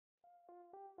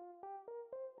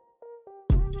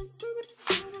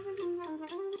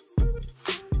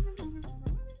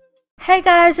Hey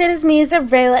guys, it is me,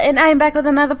 Xureila, and I am back with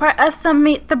another part of some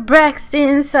Meet the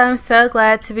Braxtons. So I'm so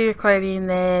glad to be recording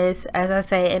this, as I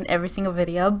say in every single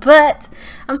video. But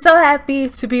I'm so happy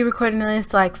to be recording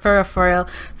this, like for real.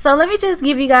 So let me just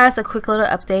give you guys a quick little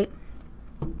update.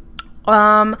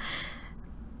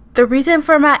 The reason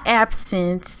for my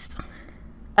absence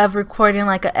of recording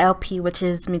like a LP, which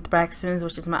is Meet the Braxtons,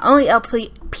 which is my only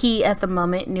LP at the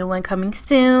moment. New one coming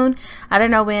soon. I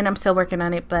don't know when, I'm still working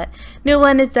on it, but new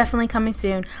one is definitely coming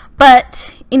soon.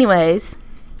 But anyways,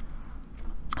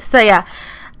 so yeah,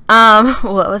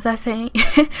 what was I saying?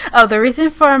 Oh, the reason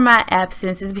for my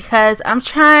absence is because I'm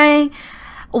trying,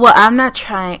 well, I'm not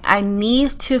trying, I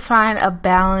need to find a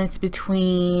balance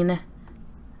between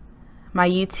my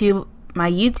YouTube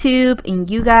and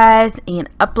you guys, and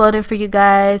uploading for you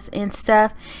guys and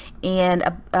stuff, and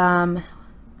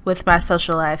with my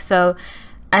social life. So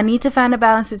I need to find a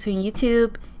balance between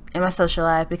YouTube and my social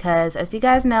life, because as you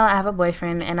guys know, I have a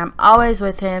boyfriend and I'm always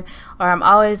with him, or I'm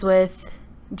always with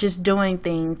just doing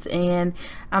things, and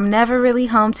I'm never really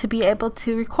home to be able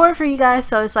to record for you guys.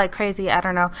 So it's like crazy, I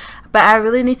don't know, but I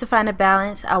really need to find a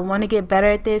balance. I want to get better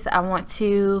at this. I want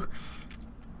to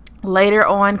later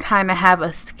on kind of have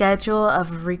a schedule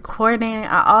of recording.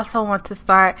 I also want to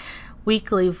start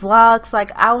weekly vlogs.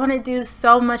 Like, I want to do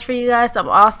so much for you guys. I'm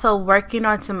also working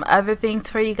on some other things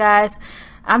for you guys.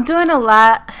 I'm doing a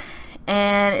lot,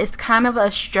 and it's kind of a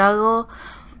struggle,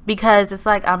 because it's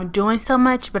like I'm doing so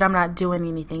much but I'm not doing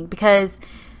anything because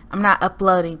I'm not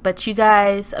uploading. But you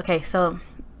guys, okay, so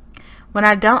when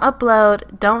I don't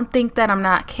upload, don't think that I'm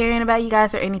not caring about you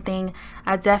guys or anything.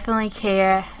 I definitely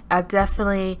care. I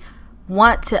definitely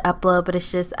want to upload, but it's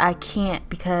just I can't,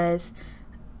 because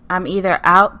I'm either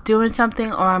out doing something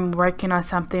or I'm working on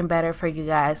something better for you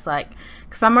guys. Like,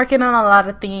 because I'm working on a lot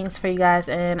of things for you guys,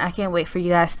 and I can't wait for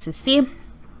you guys to see.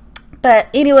 But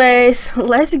anyways,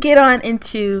 let's get on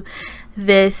into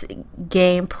this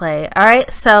gameplay.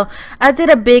 Alright, so I did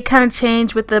a big kind of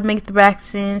change with the Meet the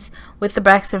Braxtons, with the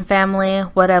Braxton family,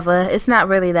 whatever. It's not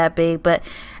really that big, but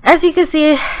as you can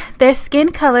see, their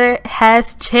skin color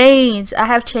has changed. I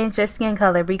have changed their skin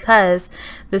color because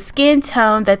the skin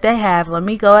tone that they have, let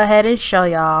me go ahead and show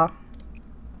y'all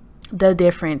the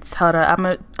difference. Hold on,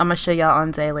 I'm gonna show y'all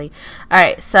on daily.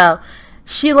 Alright, so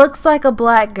she looks like a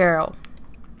black girl,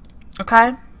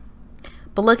 okay?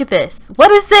 But look at this. What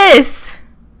is this?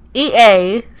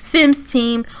 EA Sims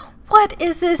team. What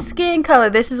is this skin color?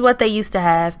 This is what they used to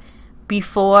have.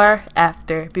 Before,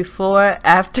 after. Before,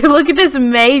 after. Look at this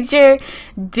major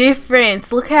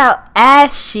difference. Look how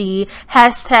ashy.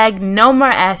 Hashtag no more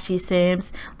ashy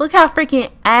Sims. Look how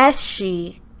freaking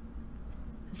ashy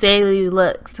Zaylee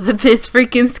looks with this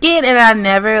freaking skin. And I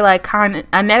never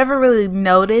I never really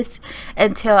noticed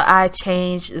until I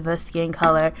changed the skin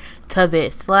color to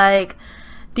this. Like,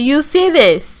 do you see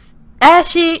this?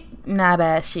 Ashy, not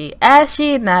ashy.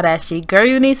 Ashy, not ashy. Girl,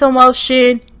 you need some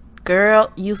lotion.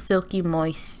 Girl, you silky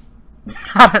moist.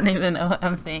 I don't even know what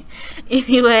I'm saying.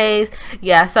 Anyways,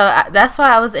 yeah, so that's why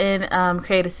I was in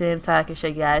Creative Sim, so I can show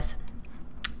you guys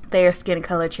their skin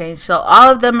color change. So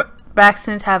all of them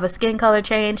Braxtons have a skin color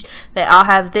change. They all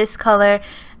have this color.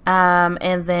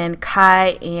 And then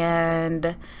Kai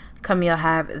and Camille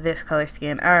have this color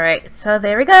skin. Alright, so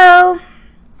there we go.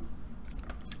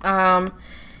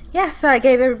 Yeah, so I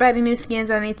gave everybody new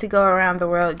skins. I need to go around the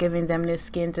world giving them new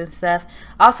skins and stuff.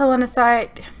 Also want to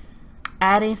start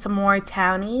adding some more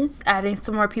townies, adding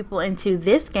some more people into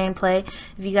this gameplay.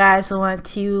 If you guys want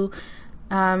to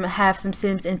have some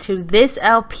Sims into this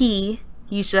LP,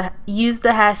 you should use the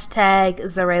hashtag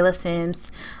Xureila Sims,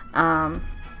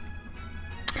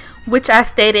 which I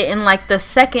stated in like the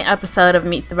second episode of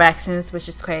Meet the Braxtons, which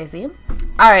is crazy.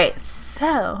 Alright,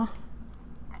 so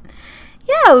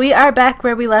yeah, we are back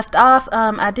where we left off.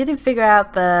 I didn't figure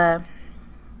out the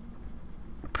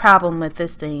problem with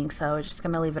this thing, so we're just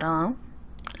gonna leave it alone.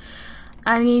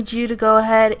 I need you to go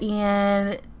ahead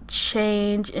and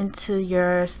change into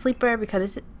your sleepwear,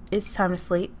 because it's time to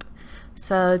sleep.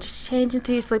 So just change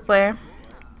into your sleepwear.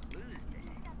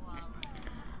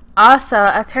 Also,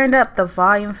 I turned up the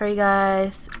volume for you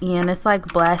guys, and it's like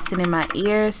blasting in my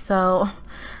ears, so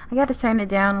I got to turn it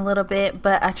down a little bit,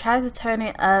 but I tried to turn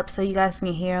it up so you guys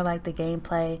can hear like the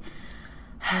gameplay.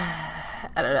 I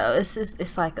don't know.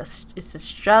 It's like it's a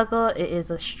struggle. It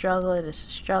is a struggle. It is a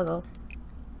struggle.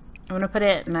 I'm gonna put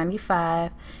it at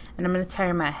 95, and I'm gonna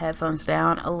turn my headphones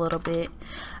down a little bit.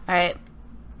 All right.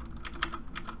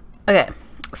 Okay.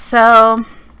 So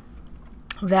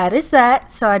that is that.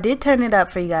 So I did turn it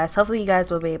up for you guys. Hopefully you guys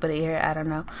will be able to hear it. I don't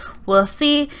know. We'll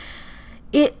see.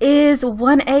 It is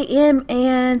 1 a.m.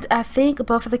 and I think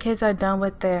both of the kids are done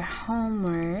with their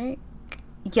homework.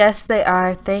 Yes, they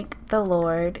are. Thank the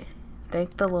Lord.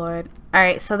 Thank the Lord.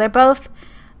 Alright, so they're both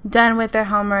done with their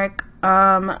homework.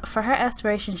 For her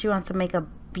aspiration, she wants to make a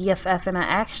BFF, and I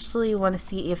actually want to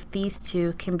see if these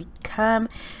two can become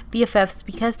BFFs,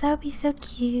 because that would be so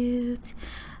cute.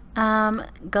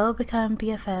 Go become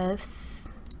BFFs.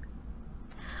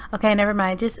 Okay, never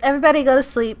mind. Just everybody go to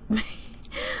sleep.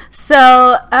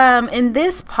 So, in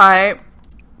this part,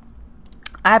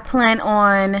 I plan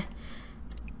on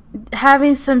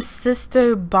having some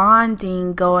sister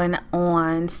bonding going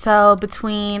on. So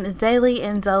between Zaylee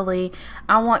and Zoli,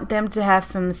 I want them to have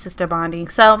some sister bonding.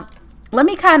 So let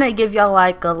me kind of give y'all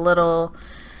like a little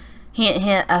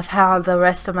hint of how the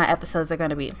rest of my episodes are going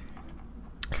to be.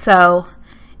 So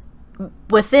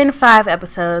within 5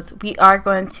 episodes, we are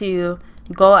going to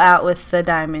go out with the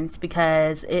diamonds,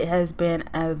 because it has been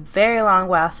a very long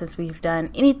while since we've done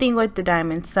anything with the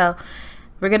diamonds. So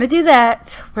we're going to do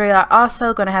that. We are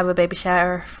also going to have a baby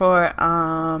shower for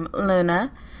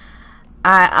Luna.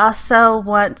 I also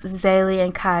want Zaylee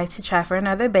and Kai to try for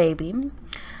another baby.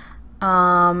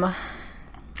 What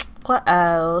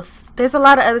else? There's a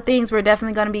lot of other things. We're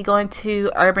definitely going to be going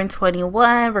to Urban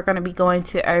 21. We're going to be going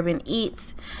to Urban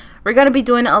Eats. We're going to be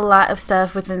doing a lot of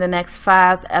stuff within the next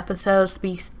 5 episodes.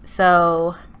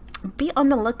 So be on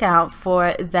the lookout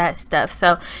for that stuff.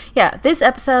 So yeah, this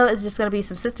episode is just going to be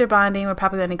some sister bonding. We're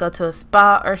probably going to go to a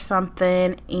spa or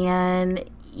something. And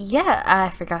yeah,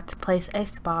 I forgot to place a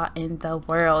spa in the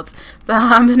world. So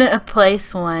I'm going to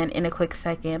place one in a quick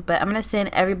second. But I'm going to send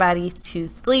everybody to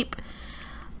sleep.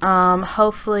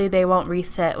 Hopefully they won't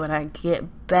reset when I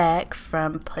get back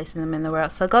from placing them in the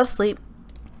world. So go to sleep.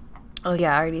 Oh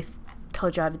yeah, I already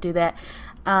told y'all to do that.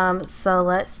 So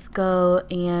let's go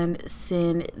and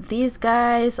send these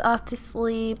guys off to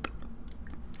sleep.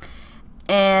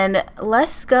 And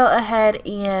let's go ahead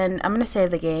and I'm gonna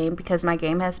save the game because my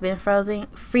game has been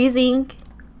freezing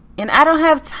and I don't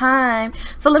have time.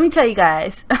 So let me tell you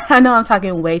guys, I know I'm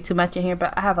talking way too much in here,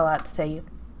 but I have a lot to tell you.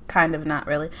 Kind of, not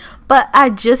really, but I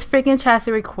just freaking tried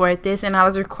to record this and I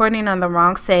was recording on the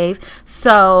wrong save,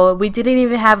 so we didn't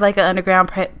even have like an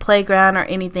underground playground or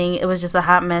anything. It was just a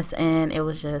hot mess, and it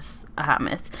was just a hot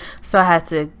mess. So I had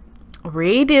to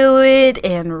redo it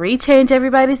and rechange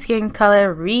everybody's skin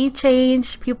color,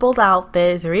 rechange people's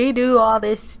outfits, redo all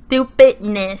this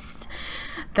stupidness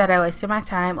that I wasted my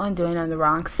time on doing on the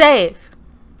wrong save.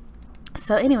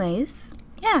 So anyways,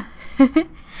 yeah.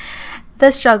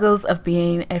 The struggles of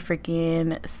being a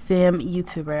freaking sim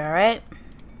YouTuber, alright?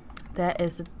 That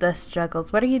is the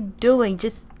struggles. What are you doing?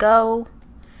 Just go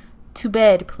to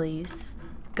bed, please.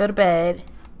 Go to bed.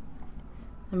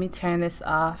 Let me turn this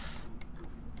off.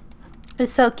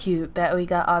 It's so cute that we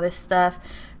got all this stuff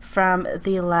from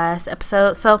the last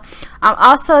episode. So I'm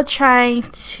also trying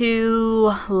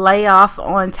to lay off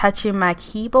on touching my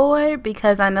keyboard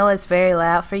because I know it's very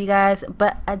loud for you guys,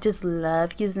 but I just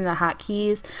love using the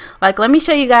hotkeys. Like, let me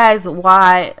show you guys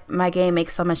why my game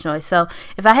makes so much noise. So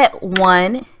if I hit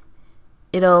 1,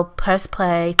 it'll press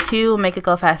play. 2 will make it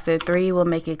go faster. 3 will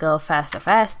make it go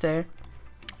faster.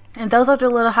 And those are the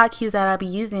little hotkeys that I'll be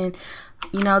using,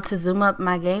 you know, to zoom up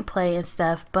my gameplay and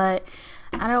stuff. But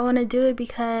I don't want to do it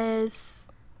because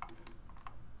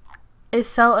it's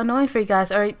so annoying for you guys.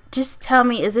 Or just tell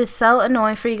me, is it so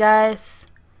annoying for you guys?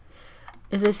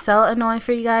 Is it so annoying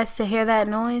for you guys to hear that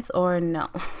noise or no?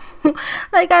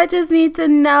 Like, I just need to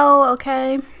know,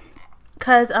 okay?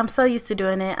 Because I'm so used to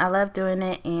doing it. I love doing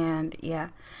it, and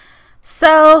yeah.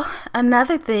 So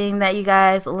another thing that you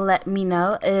guys let me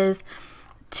know is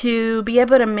to be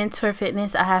able to mentor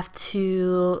fitness,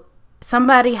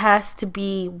 somebody has to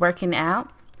be working out,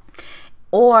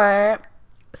 or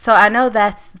so I know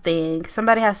that's the thing.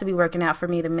 Somebody has to be working out for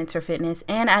me to mentor fitness,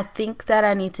 and I think that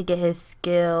I need to get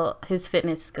his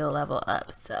fitness skill level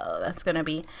up. So that's gonna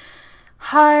be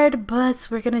hard, but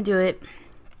we're gonna do it.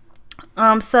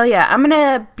 So yeah, I'm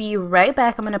gonna be right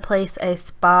back. I'm gonna place a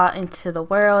spa into the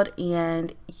world,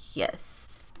 and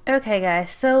yes. Okay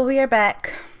guys, so we are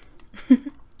back.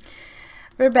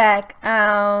 We're back.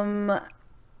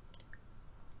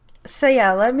 So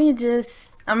yeah,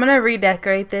 I'm gonna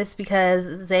redecorate this because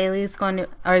Zoli's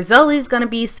gonna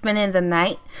be spending the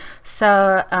night.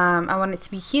 So I want it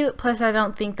to be cute. Plus, I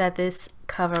don't think that this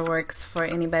cover works for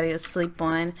anybody to sleep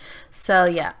on. So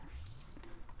yeah.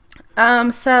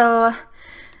 So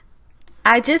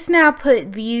I just now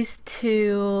put these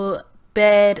 2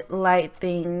 bed light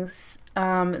things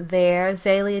there.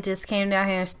 Zaylee just came down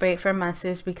here and sprayed for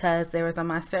monsters because there was a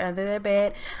monster under their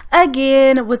bed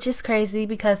again, which is crazy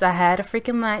because I had a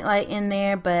freaking nightlight in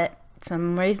there, but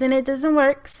some reason it doesn't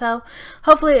work. So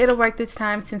hopefully it'll work this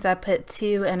time, since I put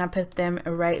 2 and I put them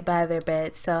right by their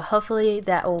bed. So hopefully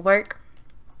that will work.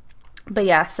 But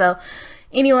yeah, so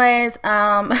anyways,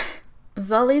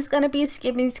 Zoe's gonna be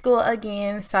skipping school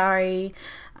again. Sorry.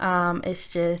 It's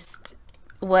just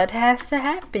what has to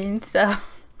happen. So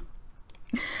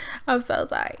I'm so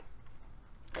sorry.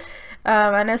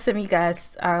 I know some of you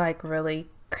guys are like really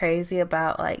crazy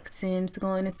about like Sims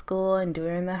going to school and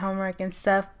doing the homework and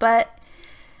stuff, but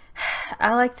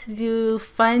I like to do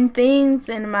fun things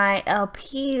in my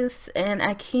LPs, and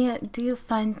I can't do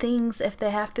fun things if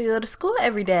they have to go to school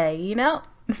every day, you know?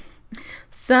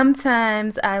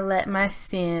 Sometimes I let my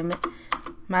Sims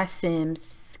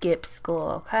skip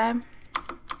school, okay?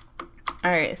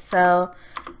 Alright, so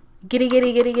giddy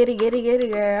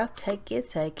girl, take it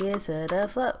to the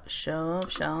floor. Show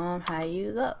 'em how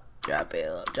you go. Drop it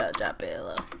low, drop it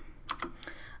low.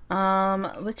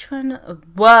 Which one?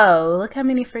 Whoa, look how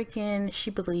many freaking, she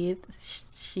believed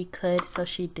she could, so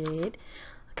she did.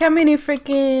 Look how many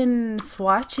freaking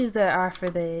swatches there are for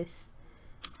this.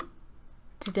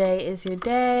 Today is your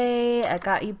day. I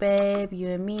got you, babe. You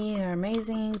and me are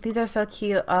amazing. These are so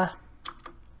cute. So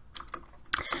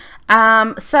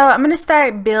I'm gonna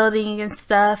start building and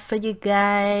stuff for you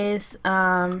guys.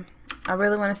 I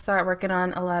really want to start working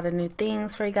on a lot of new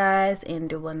things for you guys and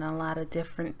doing a lot of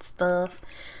different stuff.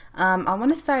 I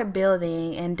want to start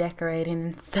building and decorating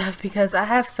and stuff because I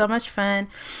have so much fun.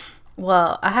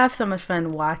 Well, I have so much fun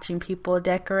watching people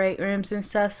decorate rooms and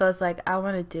stuff, so it's like I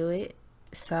want to do it.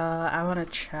 So I want to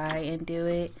try and do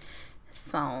it.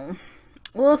 So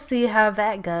we'll see how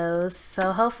that goes.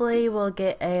 So hopefully we'll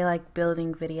get a like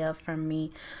building video from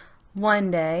me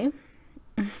one day.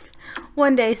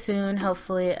 One day soon,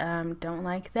 hopefully. Don't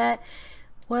like that.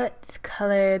 What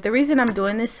color? The reason I'm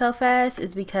doing this so fast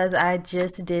is because I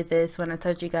just did this when I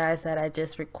told you guys that I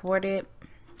just recorded.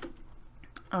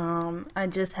 I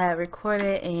just had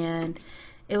recorded and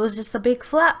it was just a big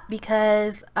flop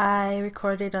because I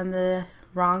recorded on the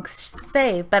wrong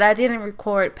save, but I didn't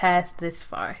record past this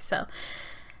far. So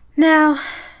now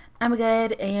I'm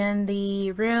good and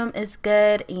the room is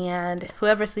good, and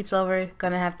whoever sleeps over is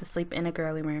gonna have to sleep in a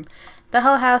girly room. The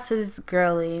whole house is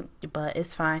girly, but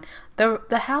it's fine.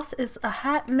 The house is a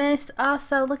hot mess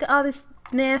also. Look at all this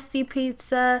nasty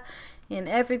pizza and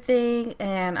everything,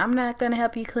 and I'm not gonna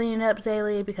help you clean it up,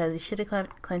 Zaylee, because you should have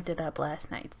cleaned it up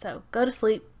last night. So go to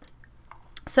sleep.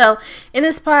 So in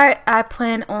this part, I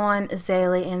plan on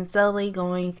Zaylee and Zoe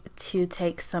going to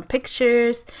take some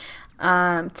pictures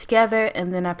together,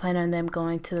 and then I plan on them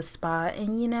going to the spa,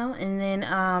 and you know, and then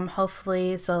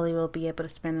hopefully Zoe will be able to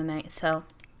spend the night. So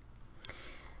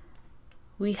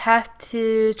we have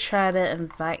to try to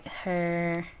invite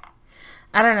her.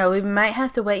 I don't know, we might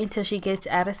have to wait until she gets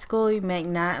out of school. We might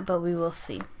not, but we will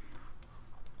see.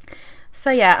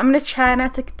 So yeah, I'm gonna try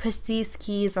not to push these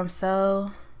keys. I'm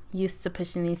so used to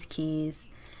pushing these keys.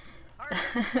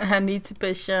 I need to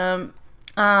push them.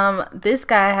 This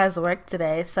guy has work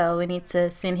today, so we need to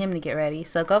send him to get ready.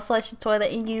 So go flush the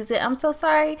toilet and use it. I'm so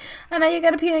sorry. I know you're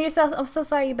gonna pee on yourself. I'm so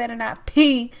sorry. You better not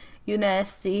pee, you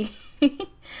nasty.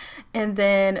 And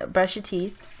then brush your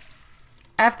teeth.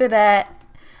 After that,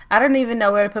 I don't even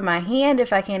know where to put my hand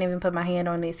if I can't even put my hand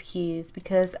on these keys,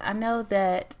 because I know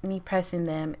that me pressing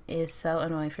them is so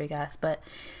annoying for you guys, but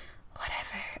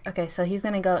whatever. Okay, so he's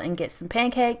gonna go and get some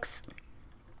pancakes.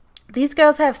 These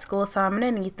girls have school, so I'm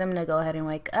gonna need them to go ahead and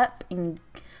wake up and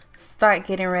start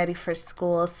getting ready for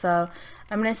school. So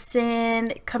I'm gonna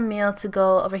send Camille to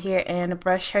go over here and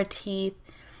brush her teeth,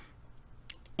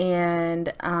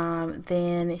 and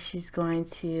then she's going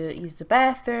to use the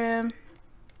bathroom,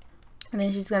 and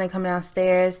then she's gonna come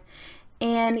downstairs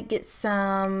and get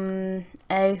some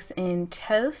eggs and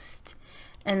toast,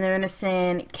 and they're gonna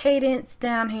send Cadence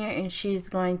down here, and she's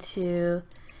going to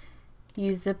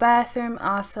use the bathroom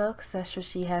also, because that's what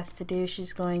she has to do.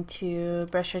 She's going to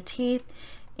brush her teeth,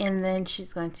 and then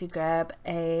she's going to grab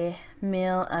a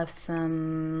meal of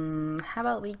some, how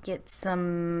about we get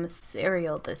some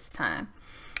cereal this time.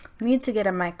 We need to get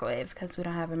a microwave because we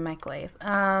don't have a microwave.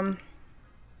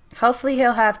 Hopefully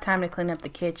he'll have time to clean up the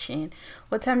kitchen.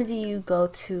 What time do you go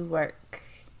to work?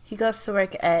 He goes to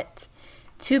work at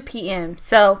 2 p.m.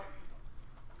 So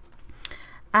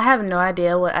I have no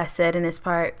idea what I said in this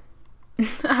part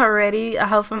already.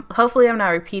 Hopefully I'm not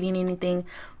repeating anything,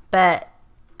 but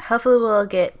hopefully we'll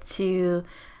get to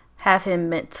have him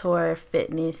mentor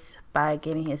fitness by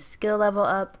getting his skill level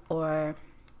up, or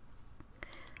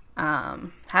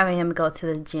having him go to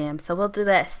the gym. So we'll do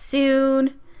that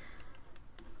soon.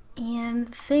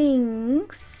 And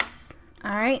things.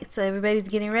 Alright, so everybody's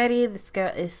getting ready. This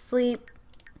girl is asleep.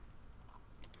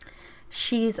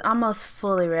 She's almost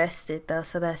fully rested though,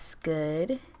 so that's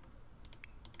good.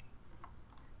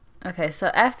 Okay, so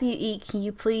after you eat, can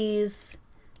you please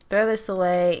throw this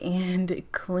away and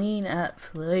clean up,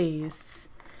 please,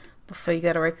 before you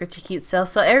go to work with your cute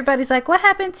self. So everybody's like, what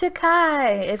happened to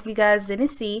Kai? If you guys didn't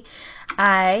see,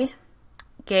 I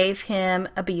gave him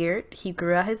a beard. He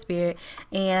grew out his beard,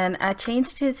 and I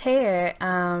changed his hair.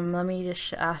 Let me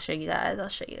just I'll show you guys.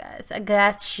 I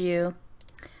got you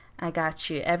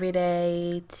every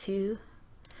day too.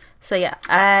 So yeah,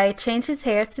 I changed his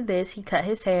hair to this. He cut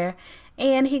his hair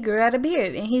and he grew out a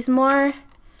beard, and he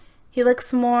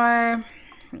looks more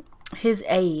his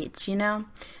age, you know.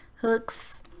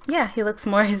 He looks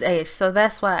more his age, so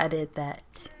that's why I did that.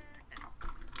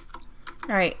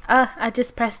 All right, I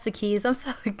just pressed the keys. I'm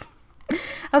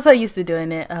so used to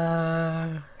doing it.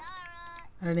 I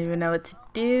don't even know what to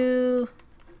do.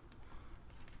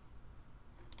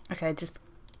 Okay, just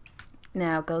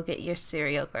now go get your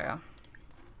cereal, girl.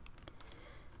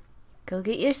 Go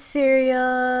get your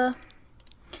cereal.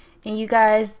 And you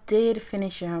guys did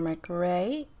finish your homework,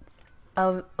 right?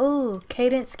 Oh,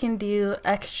 Cadence can do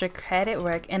extra credit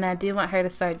work, and I do want her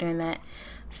to start doing that.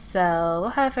 So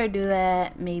we'll have her do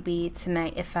that maybe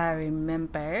tonight if I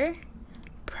remember.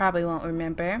 Probably won't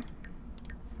remember.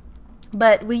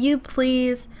 But will you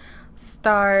please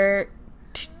start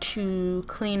to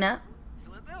clean up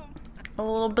a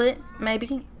little bit?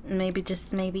 Maybe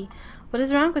just maybe. What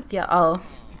is wrong with y'all? Oh,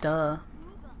 duh.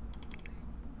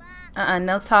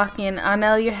 No talking. I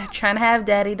know you're trying to have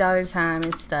daddy-daughter time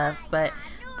and stuff, but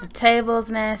the table's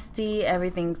nasty.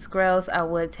 Everything's gross. I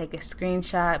would take a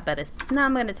screenshot, but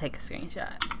I'm gonna take a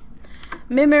screenshot.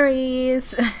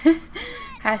 Memories.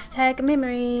 Hashtag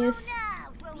memories.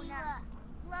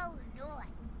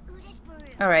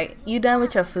 Alright, you done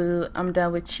with your food. I'm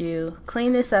done with you.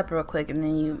 Clean this up real quick, and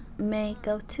then you may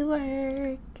go to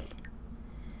work.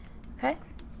 Okay?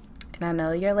 And I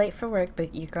know you're late for work,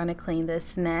 but you're gonna clean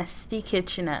this nasty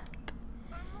kitchen up.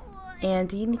 And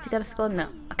do you need to go to school? No.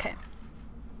 Okay.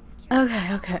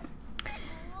 Okay.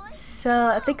 So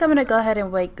I think I'm gonna go ahead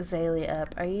and wake Xureila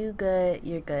up. Are you good?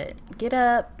 You're good. Get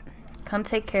up. Come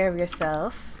take care of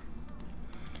yourself.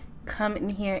 Come in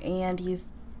here and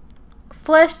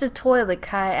flush the toilet,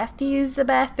 Kai. After you use the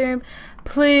bathroom,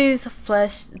 please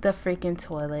flush the freaking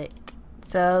toilet.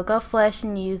 So go flush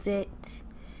and use it.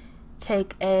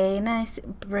 Take a nice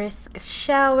brisk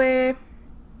shower,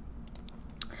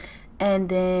 and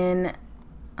then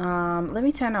let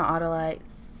me turn on auto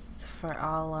lights for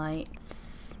all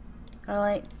lights.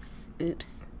 Auto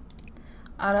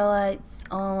lights,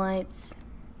 all lights.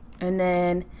 And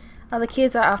then the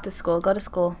kids are off to school. Go to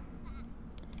school.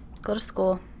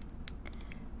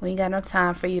 We ain't got no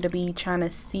time for you to be trying to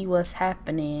see what's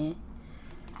happening.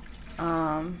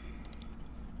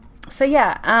 So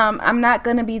yeah, I'm not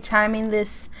gonna be timing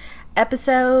this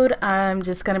episode. I'm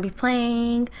just gonna be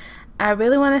playing. I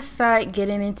really want to start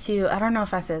getting into, I don't know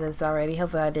if I said this already,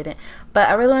 hopefully I didn't, but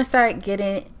I really want to start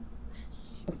getting,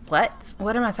 what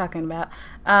am I talking about?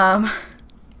 I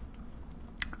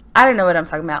don't know what I'm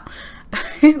talking about.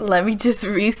 Let me just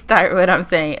restart what I'm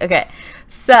saying. Okay,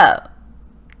 so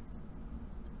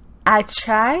I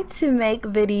try to make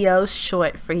videos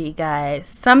short for you guys.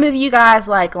 Some of you guys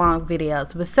like long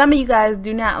videos, but some of you guys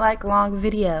do not like long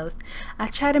videos. I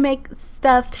try to make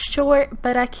stuff short,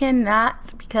 but I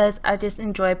cannot because I just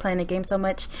enjoy playing the game so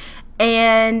much.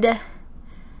 And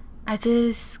I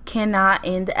just cannot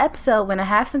end the episode. When I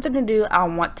have something to do, I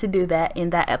want to do that in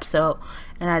that episode.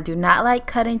 And I do not like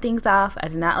cutting things off. I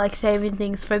do not like saving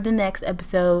things for the next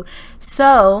episode.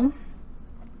 So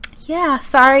yeah,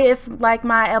 sorry if like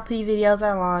my LP videos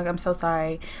are long. I'm so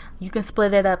sorry. You can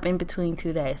split it up in between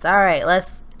 2 days. Alright,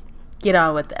 let's get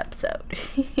on with the episode.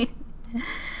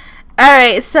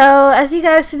 Alright, so as you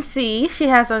guys can see, she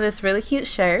has on this really cute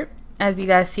shirt. As you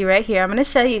guys see right here, I'm going to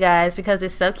show you guys because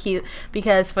it's so cute.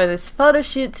 Because for this photo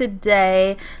shoot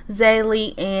today,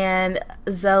 Xureila and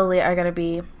Zoli are going to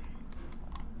be,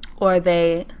 or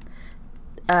they,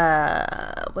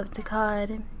 what's it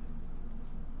called?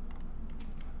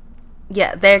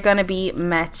 Yeah, they're gonna be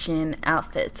matching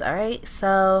outfits. Alright,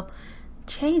 so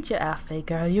change your outfit,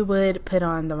 girl. You would put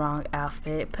on the wrong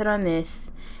outfit. Put on this,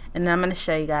 and I'm gonna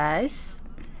show you guys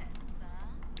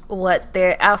what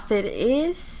their outfit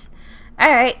is.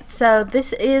 Alright, so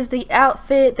this is the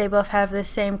outfit. They both have the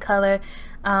same color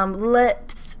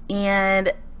lips,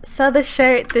 and so this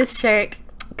shirt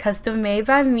custom made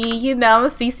by me. You know, I'm a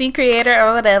CC creator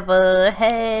or whatever.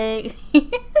 Hey.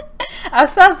 I'm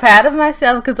so proud of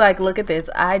myself because, like, look at this.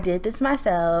 I did this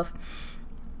myself.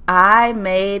 I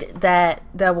made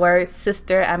the word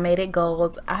sister, I made it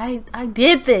gold. I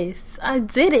did this. I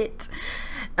did it.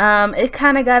 It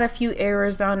kind of got a few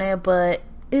errors on it, but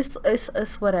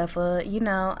it's whatever. You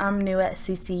know, I'm new at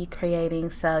CC creating,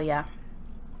 so yeah.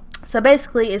 So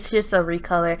basically it's just a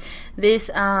recolor. This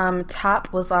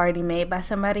top was already made by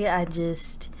somebody. I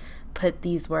just put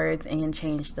these words and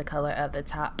changed the color of the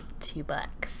top to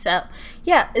black. So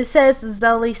yeah, it says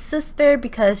Zoe's sister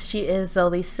because she is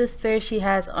Zoe's sister. She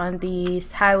has on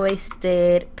these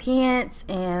high-waisted pants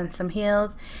and some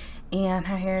heels, and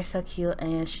her hair is so cute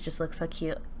and she just looks so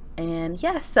cute. And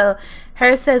yeah, so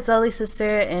her says Zoe's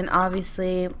sister, and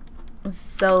obviously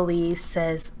Zoe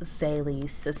says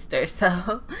Zaylee's sister.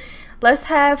 So let's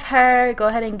have her go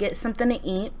ahead and get something to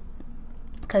eat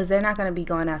because they're not going to be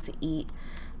going out to eat.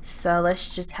 So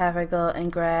let's just have her go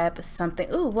and grab something.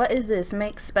 Ooh, what is this?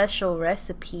 Make special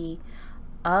recipe.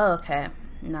 Oh, okay.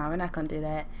 No, we're not going to do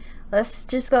that. Let's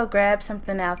just go grab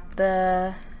something out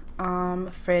the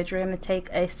fridge. We're going to take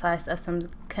a slice of some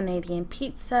Canadian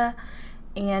pizza,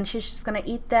 and she's just going to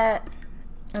eat that.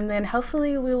 And then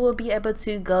hopefully we will be able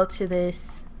to go to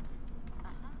this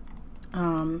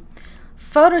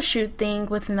photo shoot thing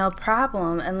with no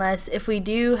problem. Unless if we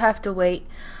do have to wait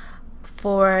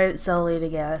for Zoe to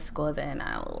get out of school, then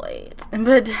I will wait.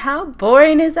 But how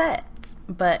boring is that?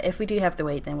 But if we do have to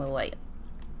wait, then we'll wait.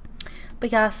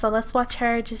 But yeah, so let's watch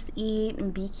her just eat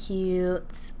and be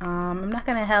cute. I'm not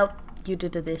gonna help you do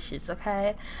the dishes,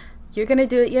 okay? You're gonna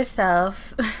do it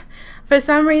yourself. For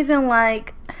some reason,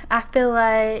 like, I feel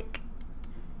like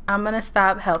I'm gonna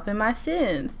stop helping my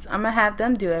Sims. I'm gonna have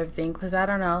them do everything because I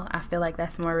don't know, I feel like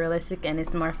that's more realistic and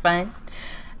it's more fun.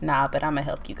 Nah, but I'm gonna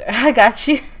help you, girl. I got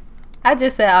you. I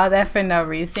just said all that for no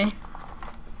reason.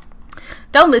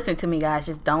 Don't listen to me, guys.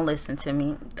 Just don't listen to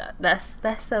me. That's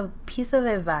a piece of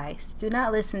advice. Do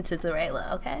not listen to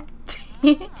Xureila, okay?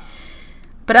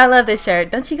 But I love this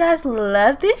shirt. Don't you guys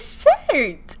love this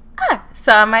shirt?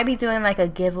 So I might be doing like a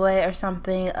giveaway or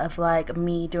something of like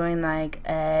me doing like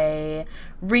a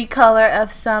recolor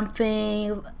of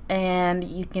something, and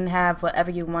you can have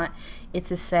whatever you want it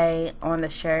to say on the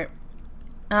shirt.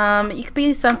 You could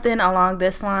be something along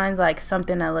this lines, like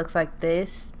something that looks like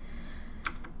this.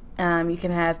 You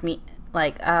can have me,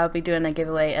 like, I'll be doing a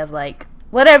giveaway of like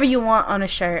whatever you want on a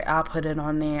shirt. I'll put it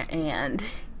on there and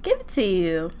give it to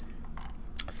you.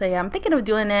 So yeah, I'm thinking of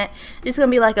doing that. It's gonna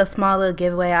be like a small little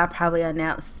giveaway. I'll probably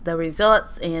announce the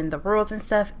results and the rules and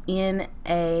stuff in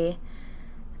a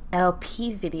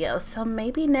LP video. So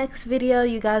maybe next video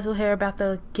you guys will hear about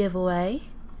the giveaway.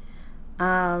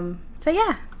 So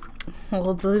yeah,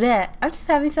 we'll do that. I'm just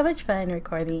having so much fun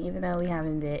recording, even though we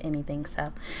haven't did anything.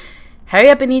 So hurry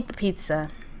up and eat the pizza.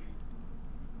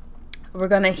 We're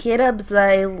gonna hit up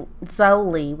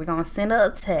Zoe. We're gonna send her a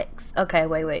text. Okay,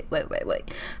 wait.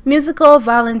 Musical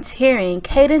volunteering.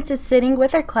 Cadence is sitting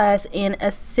with her class in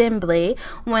assembly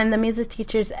when the music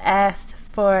teachers asked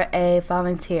for a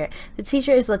volunteer. The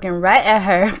teacher is looking right at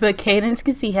her, but Cadence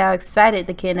can see how excited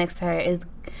the kid next to her is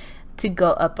to go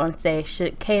up on stage.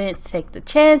 Should Cadence take the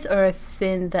chance or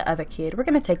send the other kid? We're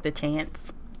gonna take the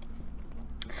chance.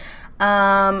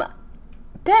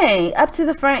 Dang, up to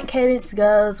the front Cadence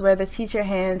goes, where the teacher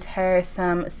hands her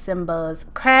some symbols.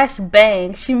 Crash,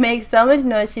 bang. She makes so much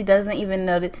noise she doesn't even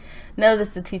notice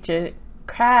the teacher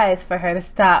cries for her to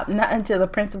stop. Not until the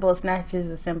principal snatches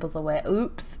the symbols away.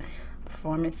 Oops.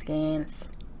 Performance gains.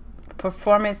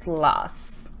 Performance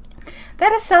loss.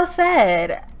 That is so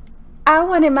sad. I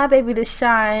wanted my baby to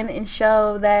shine and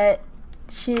show that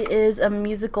she is a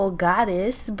musical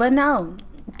goddess, but no.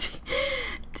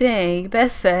 Dang,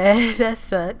 that's sad. That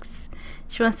sucks.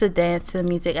 She wants to dance to the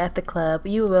music at the club.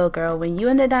 You will, girl. When you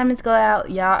and the diamonds go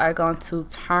out, y'all are going to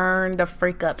turn the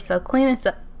freak up. So clean us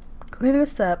up. Clean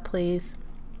us up, please.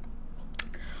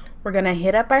 We're going to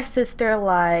hit up our sister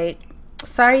like...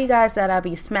 Sorry, you guys, that I'll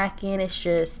be smacking. It's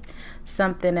just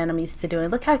something that I'm used to doing.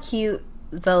 Look how cute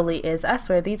Zoe is. I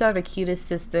swear, these are the cutest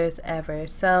sisters ever.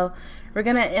 So we're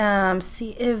gonna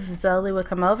see if Zoe will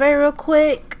come over real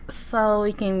quick so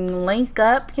we can link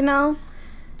up, you know.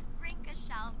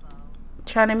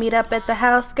 Trying to meet up at the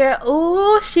house, girl.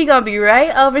 Ooh, she gonna be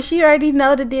right over. She already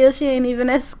know the deal. She ain't even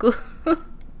at school.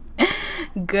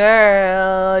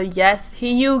 Girl, yes,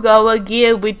 here you go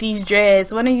again with these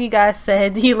dreads. One of you guys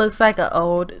said he looks like an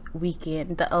old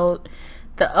Weekend. The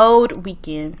old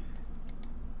Weekend.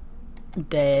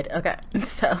 Dead. Okay,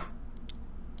 so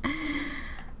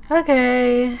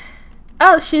okay.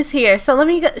 Oh, she's here. So let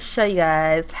me show you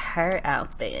guys her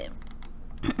outfit.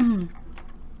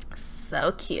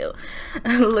 So cute.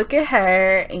 Look at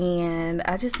her, and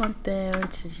I just want them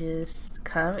to just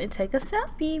come and take a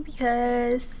selfie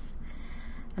because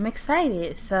I'm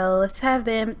excited. So let's have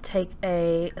them take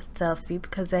a selfie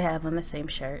because they have on the same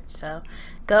shirt. So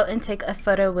go and take a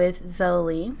photo with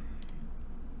Zoli.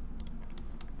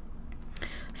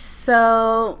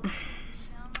 So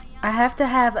I have to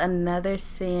have another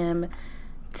sim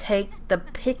take the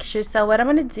picture. So what I'm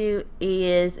gonna do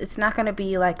is, it's not gonna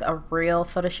be like a real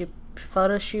photo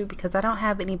shoot because I don't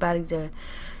have anybody to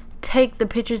take the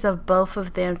pictures of both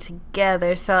of them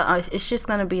together. So it's just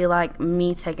gonna be like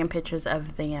me taking pictures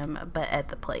of them, but at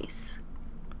the place.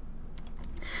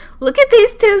 Look at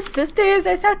these two sisters.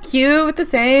 They're so cute with the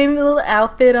same little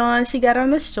outfit on. She got on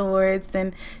the shorts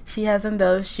and she has on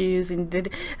those shoes and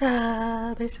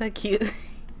they're so cute.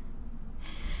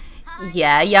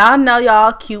 Yeah, y'all know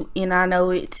y'all cute and I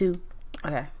know it too.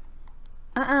 Okay.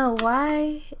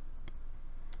 Why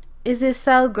is it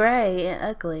so gray and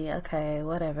ugly? Okay,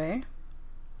 whatever.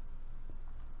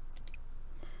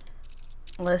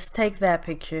 Let's take that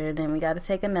picture. Then we gotta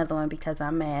take another one because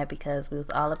I'm mad because we was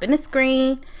all up in the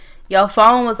screen. Your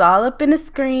phone was all up in the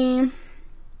screen.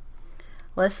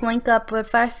 Let's link up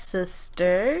with our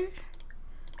sister.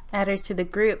 Add her to the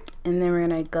group and then we're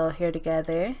gonna go here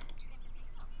together.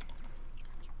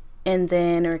 And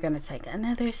then we're gonna take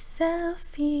another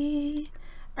selfie.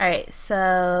 Alright,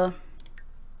 so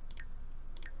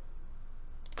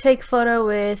take photo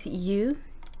with you.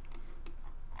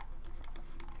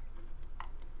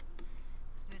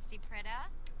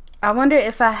 I wonder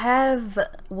if I have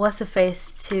what's the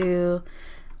face to,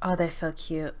 oh they're so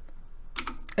cute.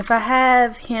 If I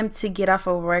have him to get off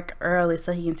of work early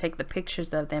so he can take the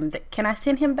pictures of them, can I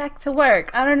send him back to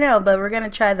work? I don't know, but we're gonna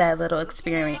try that little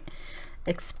experiment.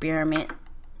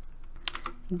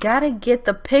 Gotta get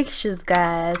the pictures,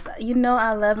 guys. You know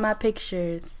I love my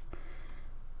pictures.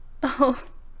 Oh,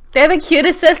 they're the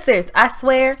cutest sisters. I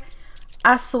swear.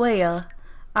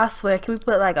 Can we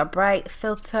put like a bright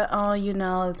filter on, you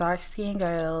know, dark skin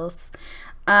girls?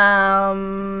 They're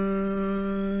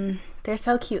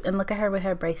so cute. And look at her with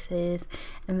her braces,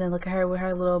 and then look at her with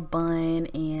her little bun,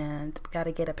 and we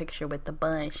gotta get a picture with the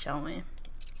bun showing.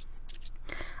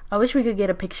 I wish we could get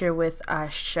a picture with our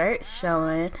shirt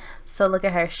showing. So look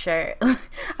at her shirt.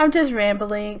 I'm just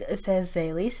rambling. It says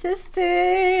Zaylee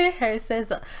sister. Hers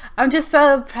says, I'm just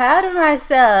so proud of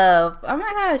myself. Oh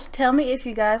my gosh, tell me if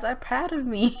you guys are proud of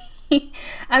me.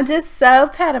 I'm just so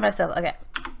proud of myself. Okay,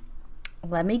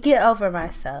 let me get over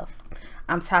myself.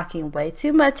 I'm talking way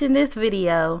too much in this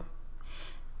video.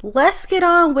 Let's get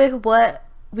on with what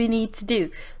we need to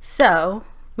do. So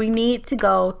we need to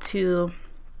go to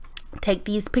take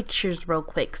these pictures real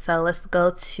quick. So let's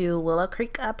go to Willow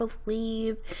Creek, I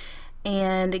believe,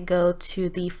 and go to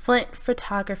the Flint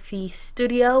Photography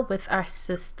Studio with our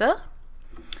sister.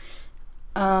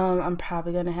 I'm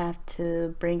probably gonna have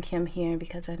to bring him here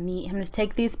because I need him to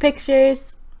take these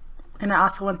pictures, and I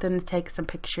also want them to take some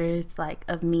pictures like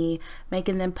of me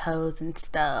making them pose and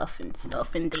stuff and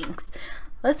things.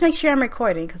 Let's make sure I'm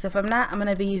recording, because if I'm not, I'm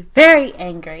gonna be very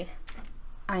angry.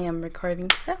 I am recording.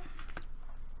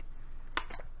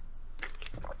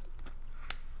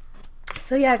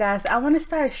 So yeah guys, I want to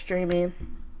start streaming.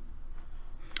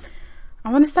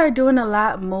 I want to start doing a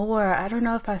lot more. I don't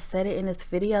know if I said it in this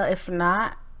video. If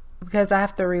not, because I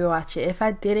have to rewatch it. If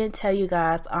I didn't tell you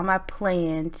guys all my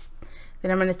plans,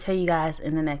 then I'm going to tell you guys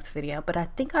in the next video. But I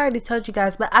think I already told you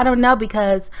guys, but I don't know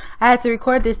because I had to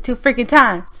record this 2 freaking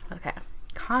times. Okay,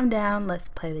 calm down. Let's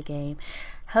play the game.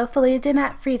 Hopefully it did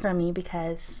not freeze on me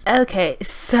because... Okay,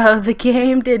 so the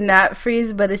game did not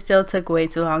freeze, but it still took way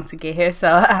too long to get here.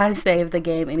 So I saved the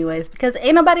game anyways because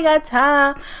ain't nobody got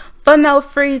time for no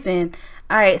freezing.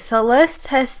 Alright, so let's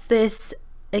test this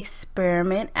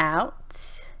experiment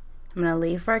out. I'm going to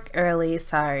leave work early.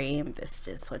 Sorry, that's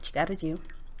just what you got to do.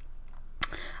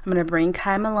 I'm going to bring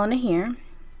Kai Malona here.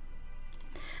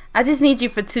 I just need you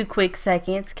for 2 quick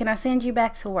seconds. Can I send you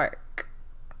back to work?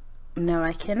 No,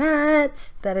 I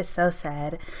cannot. That is so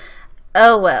sad.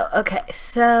 Oh well. Okay,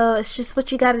 so it's just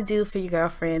what you gotta do for your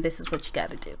girlfriend. This is what you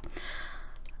gotta do.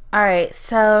 Alright,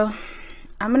 so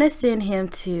I'm gonna send him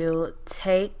to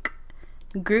take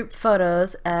group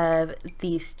photos of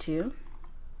these two.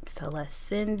 So let's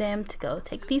send them to go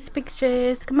take these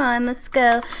pictures. Come on, let's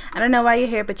go. I don't know why you're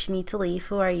here, but you need to leave.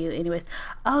 Who are you anyways?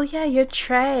 Oh yeah, you're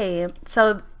Trey.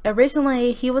 So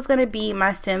originally he was gonna be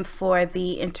my sim for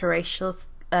the interracial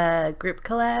group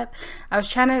collab. I was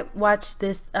trying to watch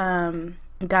this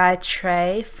guy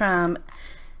Trey from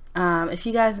if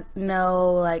you guys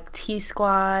know like T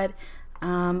Squad,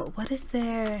 what is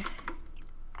their,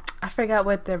 I forgot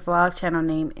what their vlog channel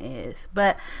name is,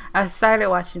 but I started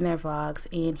watching their vlogs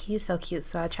and he's so cute,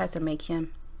 so I tried to make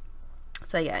him.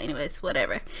 So yeah, anyways,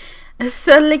 whatever.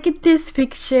 So look at this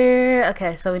picture.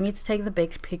 Okay, so we need to take the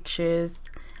big pictures.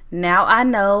 Now I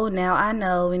know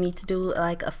we need to do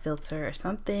like a filter or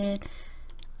something.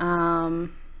 No,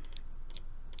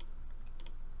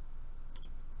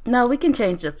 we can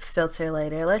change the filter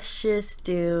later. Let's just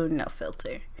do no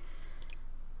filter.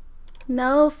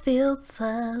 No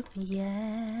filters,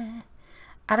 yeah.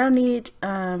 I don't need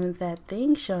that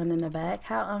thing showing in the back.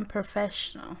 How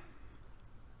unprofessional.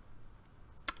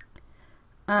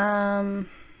 Yeah,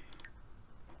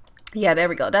 there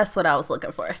we go. That's what I was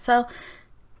looking for. So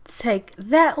take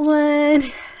that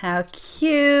one. How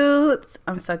cute.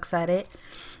 I'm so excited.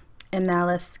 And now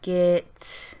let's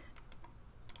get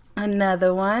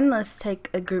another one. Let's take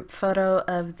a group photo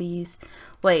of these.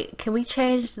 Wait, can we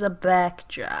change the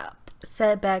backdrop?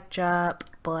 Set backdrop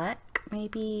black,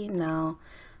 maybe? No.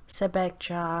 Set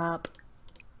backdrop.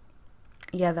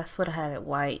 Yeah, that's what I had it.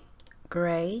 White.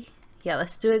 Gray. Yeah,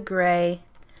 let's do it gray.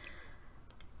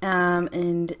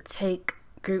 And take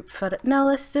group photo. No,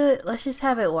 let's do it. Let's just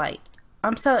have it white.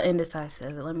 I'm so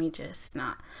indecisive. Let me just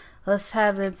not. Let's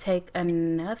have them take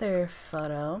another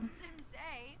photo.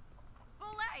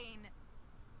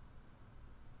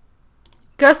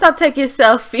 Girl, stop taking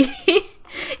selfie.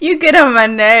 You get on my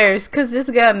nerves because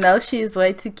this girl knows she is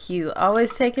way too cute.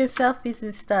 Always taking selfies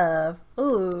and stuff.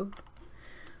 Ooh.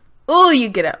 Ooh, you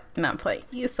get up. Not playing.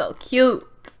 You're so cute.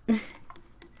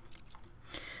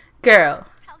 Girl,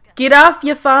 get off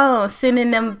your phone sending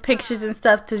them pictures and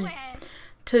stuff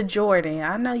to Jordan.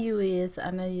 I know you is. I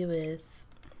know you is.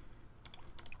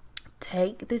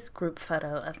 Take this group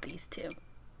photo of these two.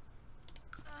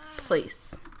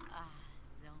 Please.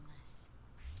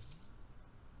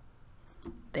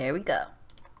 There we go.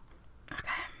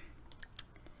 Okay.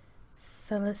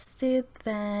 So let's do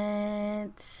that.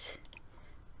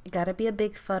 It gotta be a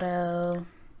big photo.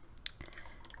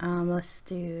 Let's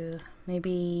do,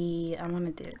 maybe, I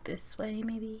want to do it this way,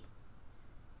 maybe.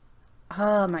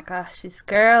 Oh my gosh, these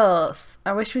girls.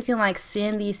 I wish we can like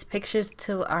send these pictures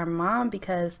to our mom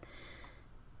because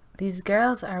these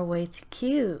girls are way too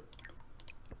cute.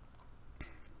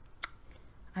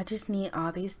 I just need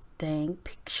all these dang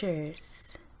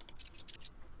pictures.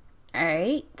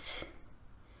 Alright.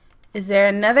 Is there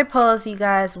another pose you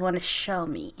guys want to show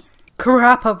me?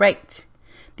 Cooperate.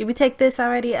 Did we take this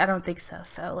already? I don't think so.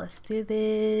 So let's do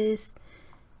this.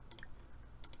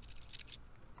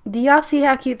 Do y'all see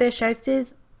how cute their shirts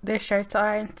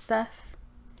are and stuff?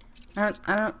 I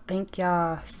don't think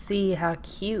y'all see how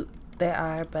cute they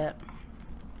are, but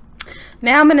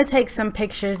now I'm gonna take some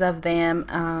pictures of them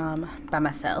by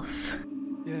myself.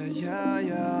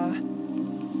 Yeah,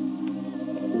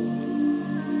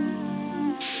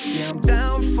 I'm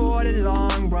down for the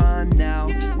long run now.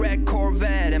 Red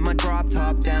Corvette and my drop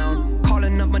top down.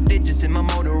 Calling up my digits in my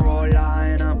Motorola.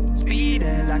 And I'm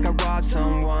speeding like I robbed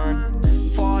someone.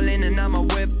 Falling and I'm a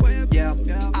whip, yeah.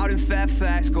 Out in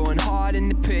Fairfax, going hard in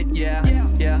the pit, yeah.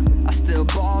 I still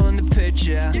ball on the pitch,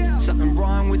 yeah. Something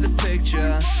wrong with the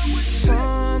picture.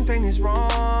 Something is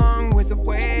wrong with the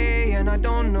way, and I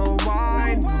don't know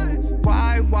why.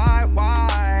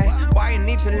 Why you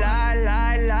need to lie?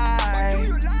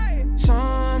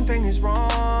 Something is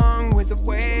wrong with the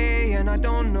way, and I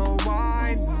don't know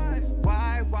why.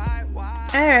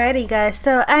 Alrighty guys,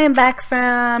 so I am back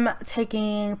from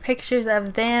taking pictures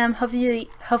of them.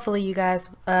 Hopefully you guys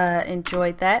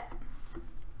enjoyed that.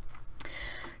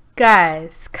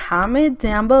 Guys, comment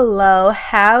down below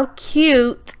how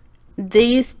cute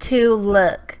these two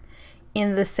look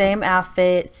in the same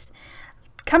outfits.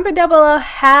 Comment down below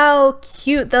how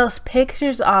cute those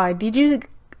pictures are. Did you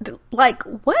like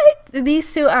what?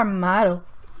 These two are model.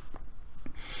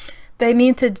 They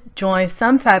need to join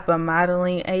some type of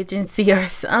modeling agency or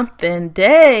something.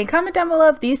 Dang, comment down below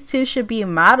if these two should be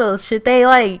models. Should they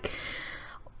like,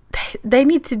 they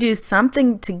need to do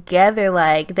something together.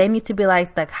 Like they need to be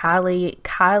like the Kylie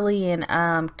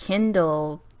and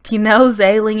Kendall, you know,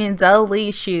 Zaylee and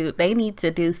Zoe. Shoot, they need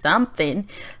to do something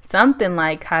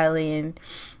like Kylie and.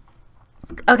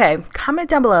 Okay, comment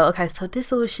down below. Okay, so this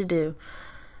is what we should do.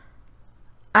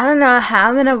 I don't know how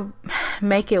I'm gonna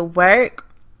make it work.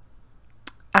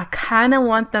 I kind of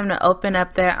want them to open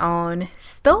up their own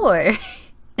store.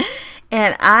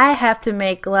 And I have to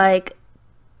make like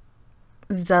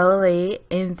Zoe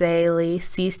and Zaylee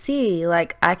CC.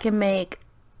 Like I can make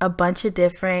a bunch of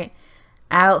different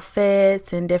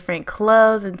outfits and different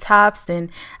clothes and tops,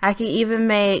 and I can even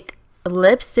make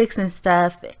lipsticks and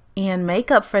stuff and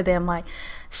makeup for them. Like,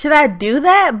 should I do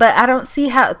that? But I don't see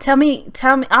how. Tell me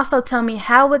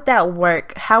how would that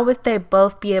work? How would they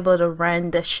both be able to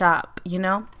run the shop, you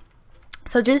know?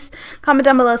 So just comment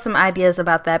down below some ideas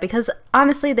about that, because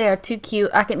honestly they are too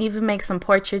cute. I can even make some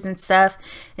portraits and stuff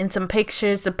and some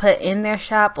pictures to put in their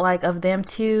shop, like of them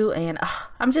too. And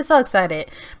I'm just so excited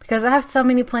because I have so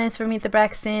many plans for Meet the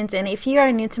Braxtons. And if you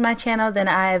are new to my channel, then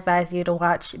I advise you to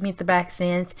watch Meet the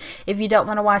Braxtons. If you don't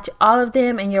want to watch all of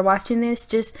them and you're watching this,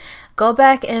 just go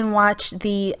back and watch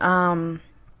the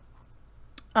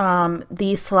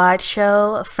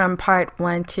slideshow from part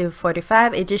 1 to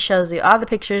 45. It just shows you all the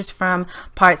pictures from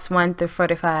parts 1 through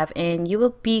 45, and you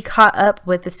will be caught up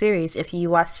with the series if you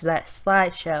watch that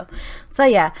slideshow. So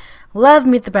yeah, love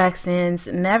Meet the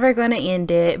Braxtons, never gonna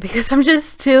end it because I'm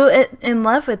just too in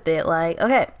love with it. Like,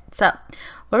 okay, so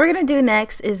what we're gonna do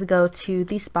next is go to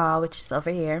the spa, which is over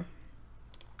here.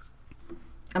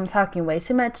 I'm talking way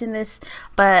too much in this,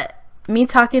 but me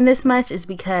talking this much is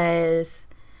because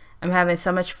I'm having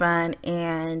so much fun,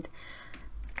 and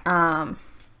I'm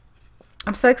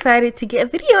so excited to get a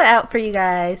video out for you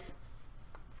guys.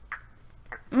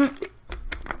 If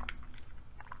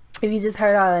you just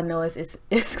heard all that noise,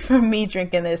 it's from me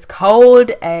drinking this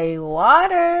cold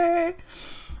water.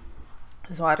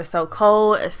 This water's so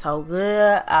cold, it's so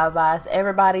good. I advise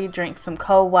everybody drink some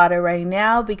cold water right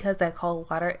now because that cold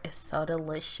water is so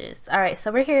delicious. Alright,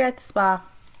 so we're here at the spa.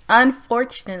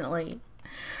 Unfortunately,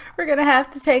 we're gonna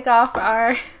have to take off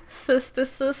our sister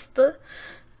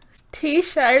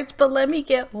t-shirts, but let me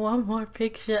get one more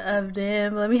picture of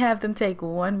them. Let me have them take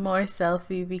one more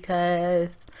selfie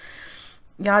because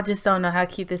y'all just don't know how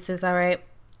cute this is. All right,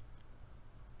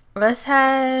 let's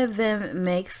have them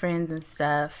make friends and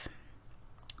stuff.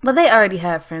 But they already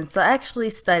have friends, so actually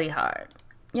study hard.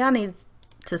 Y'all need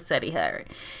to study hard.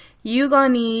 You gonna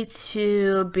need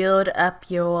to build up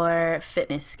your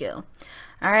fitness skill.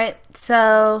 Alright,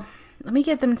 so let me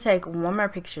get them to take one more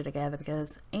picture together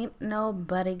because ain't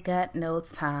nobody got no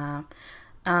time.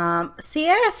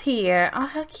 Sierra's here. Oh,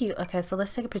 how cute. Okay, so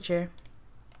let's take a picture.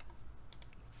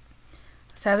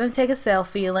 Let's have them take a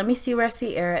selfie. Let me see where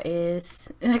Sierra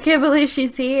is. I can't believe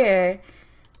she's here.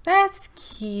 That's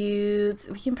cute.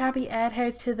 We can probably add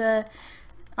her to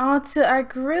our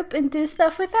group and do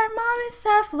stuff with our mom and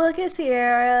stuff. Look at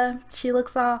Sierra. She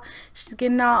looks all, she's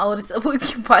getting all old.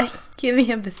 Why giving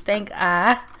him the stank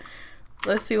eye?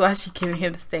 Let's see why she's giving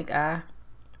him the stank eye.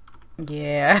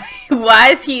 Yeah. Why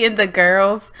is he in the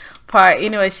girls part?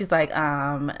 Anyway, she's like,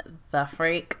 the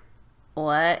freak.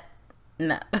 What?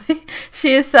 No.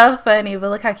 She is so funny, but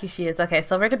look how cute she is. Okay,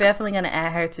 so we're definitely going to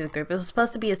add her to the group. It was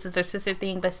supposed to be a sister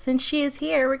thing, but since she is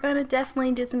here, we're going to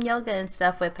definitely do some yoga and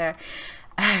stuff with her.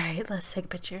 Alright, let's take a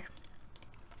picture.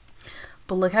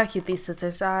 But look how cute these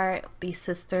sisters are. These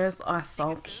sisters are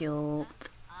so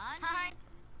cute.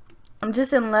 I'm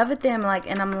just in love with them, like,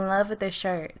 and I'm in love with their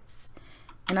shirts.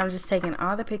 And I'm just taking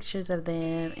all the pictures of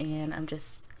them, and I'm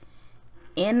just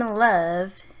in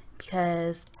love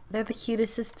because they're the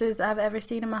cutest sisters I've ever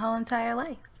seen in my whole entire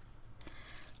life.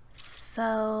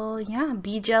 So, yeah,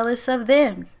 be jealous of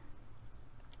them.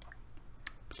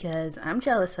 Because I'm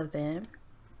jealous of them.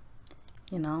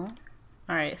 You know.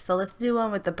 Alright, so let's do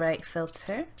one with the bright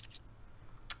filter.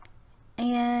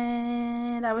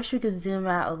 And I wish we could zoom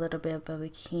out a little bit, but we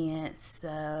can't.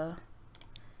 So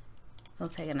we'll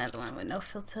take another one with no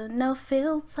filter. No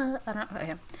filter. I don't.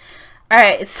 Okay.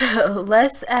 Alright, so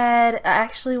let's add. I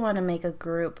actually want to make a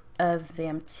group of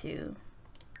them too.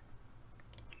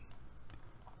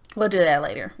 We'll do that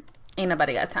later. Ain't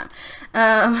nobody got time.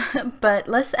 But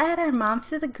let's add our mom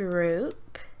to the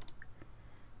group.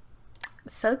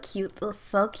 So cute,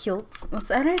 so cute.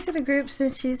 Let's add her to the group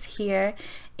since she's here,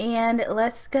 and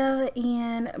let's go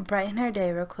and brighten her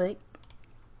day real quick.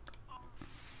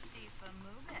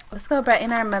 Let's go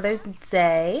brighten our Mother's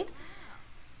Day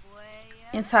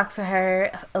and talk to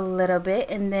her a little bit,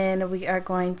 and then we are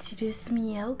going to do some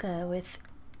yoga with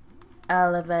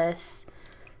all of us.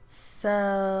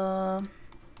 So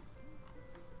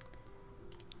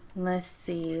let's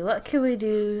see, what can we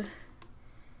do?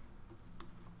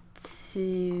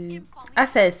 I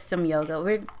said some yoga.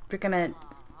 We're gonna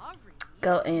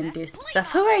go and do some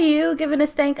stuff. Who are you giving a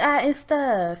stank eye and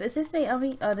stuff? Is this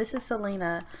Naomi? Oh, this is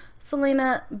Selena.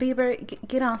 Selena Bieber,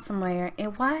 get on somewhere.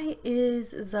 And why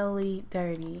is Zoe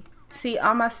dirty? See,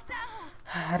 almost.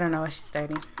 I don't know why she's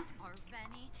dirty.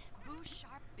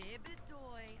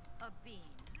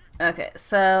 Okay,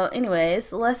 so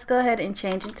anyways, let's go ahead and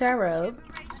change into our robe.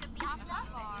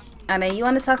 I know you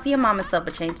want to talk to your mom and stuff,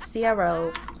 but change to your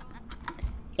robe.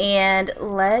 And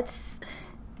let's,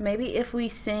 maybe if we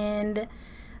send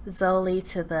Zoe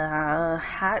to the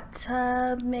hot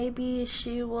tub, maybe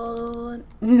she will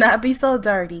not be so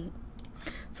dirty.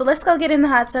 So let's go get in the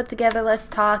hot tub together. Let's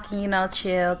talk, you know,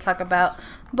 chill, talk about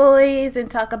boys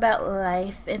and talk about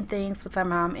life and things with our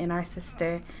mom and our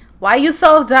sister. Why you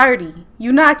so dirty?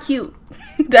 You not cute.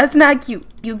 That's not cute.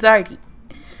 You dirty.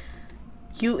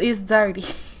 You is dirty.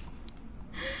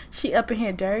 She up in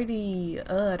here dirty.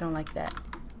 I don't like that.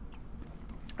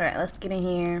 Alright, let's get in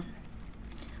here.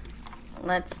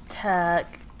 Let's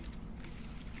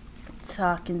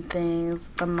talking things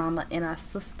with the mama and our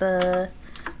sister.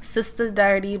 Sister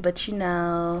dirty, but you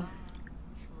know.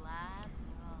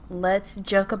 Let's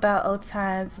joke about old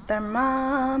times with our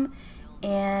mom.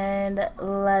 And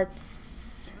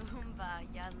let's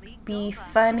be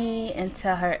funny and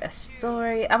tell her a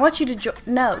story. I want you to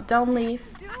no, don't leave.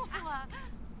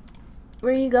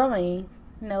 Where are you going?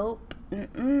 Nope.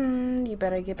 You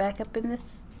better get back up in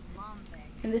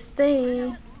this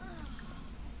thing.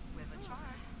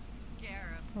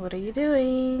 What are you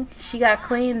doing? She got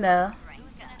clean though.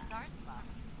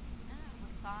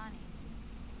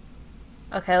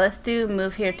 Okay, let's do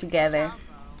move here together.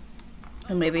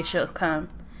 And maybe she'll come.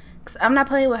 'Cause I'm not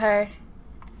playing with her.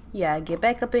 Yeah, get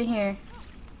back up in here.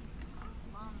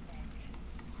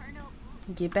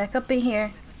 Get back up in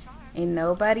here. Ain't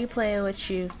nobody playing with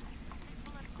you.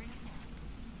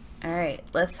 Alright,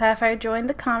 let's have her join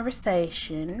the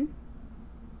conversation.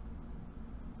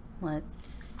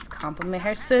 Let's compliment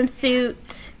her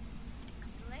swimsuit.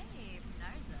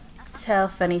 Tell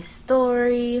funny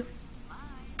story.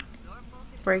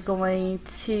 We're going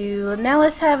to now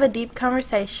let's have a deep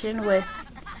conversation with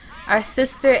our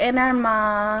sister and our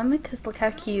mom, because look how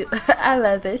cute. I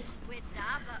love this.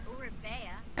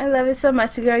 I love it so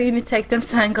much. Girl, you need to take them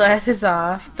sunglasses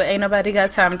off, but ain't nobody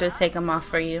got time to take them off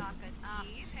for you.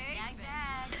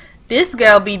 This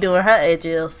girl be doing her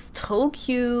edges so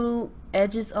cute.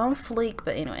 Edges on fleek,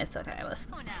 but anyway, it's okay. Let's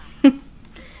go.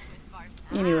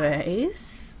 Anyways.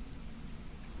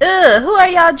 Who are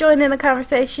y'all joining the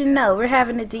conversation? No, we're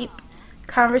having a deep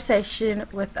conversation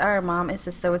with our mom and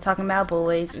sister. We're talking about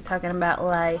boys. We're talking about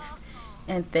life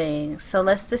and things. So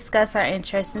let's discuss our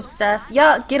interests and stuff.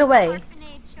 Y'all, get away.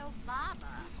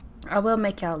 I will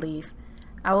make y'all leave.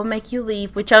 I will make you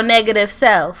leave with your negative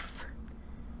self.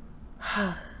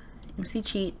 MC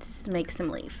cheats, makes him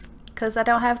leave. Because I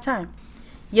don't have time.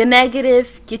 You're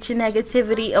negative. Get your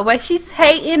negativity away. She's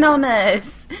hating on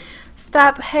us.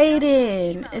 Stop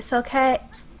hating. It's okay.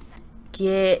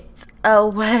 Get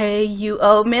away, you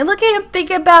old man. Look at him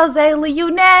thinking about Zayla.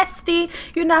 You nasty.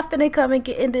 You're not finna come and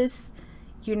get in this.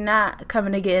 You're not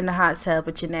coming to get in the hot tub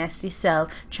with your nasty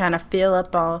self trying to fill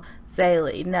up on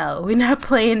Zayla. No, we're not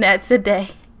playing that today.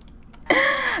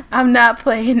 I'm not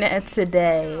playing that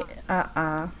today.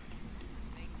 Alright,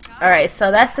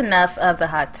 so that's enough of the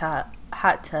hot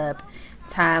tub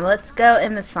time. Let's go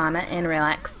in the sauna and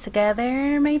relax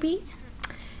together, maybe.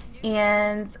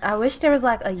 And I wish there was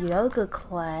like a yoga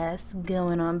class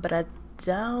going on, but I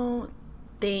don't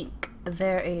think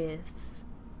there is.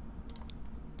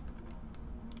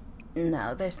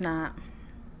 No, there's not.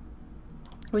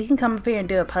 We can come up here and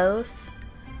do a pose.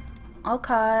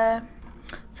 Okay.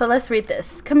 So let's read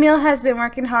this. Camille has been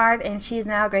working hard and she's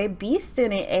now a grade B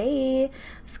student. A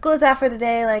school's out for the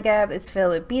day. Like it's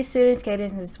filled with B students.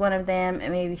 Cadence is one of them,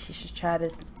 and maybe she should try to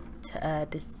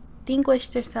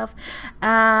distinguish herself.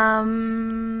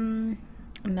 No,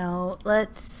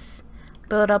 let's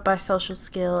build up our social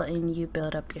skill and you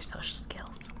build up your social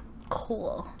skills.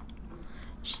 Cool.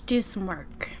 Just do some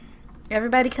work.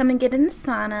 Everybody come and get in the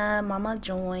sauna. Mama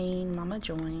join. Mama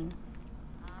join.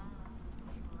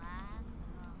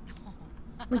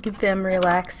 Look at them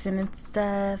relaxing and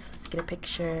stuff. Let's get a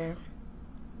picture.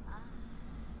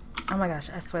 Oh my gosh,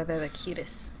 I swear they're the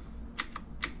cutest.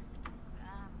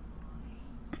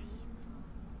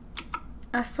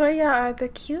 I swear y'all are the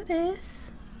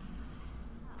cutest.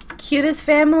 Cutest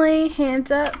family,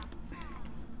 hands up.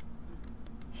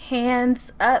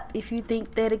 Hands up if you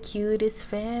think they're the cutest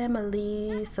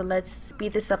family. So let's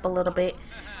speed this up a little bit.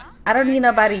 I don't need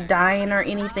nobody dying or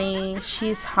anything.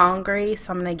 She's hungry,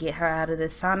 so I'm gonna get her out of the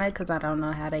sauna because I don't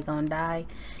know how they gonna die.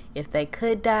 If they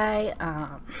could die,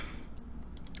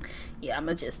 yeah, I'm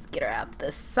gonna just get her out the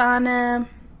sauna.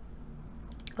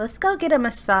 Let's go get a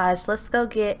massage. Let's go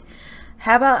get.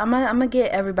 How about I'm gonna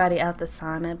get everybody out the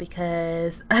sauna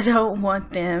because I don't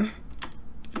want them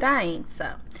dying. So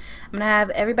I'm gonna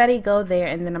have everybody go there,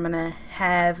 and then I'm gonna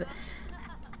have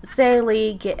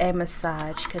Zaylee get a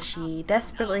massage because she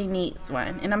desperately needs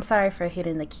one. And I'm sorry for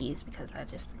hitting the keys because I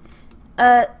just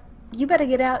you better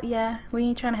get out. Yeah, we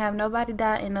ain't trying to have nobody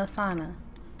die in no sauna.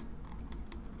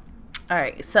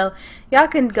 Alright, so y'all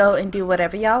can go and do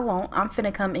whatever y'all want. I'm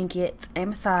finna come and get a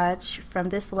massage from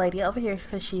this lady over here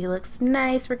because she looks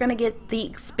nice. We're gonna get the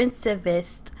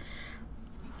expensivest,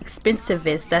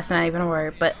 that's not even a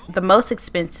word, but the most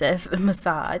expensive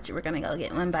massage. We're gonna go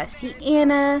get one by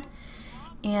Sienna.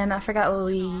 And I forgot what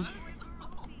we...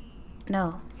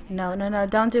 No,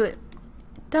 don't do it.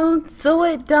 Don't do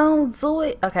it.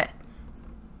 Okay.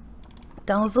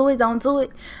 Don't do it.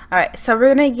 Alright, so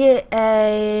we're gonna get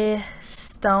a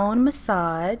stone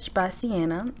massage by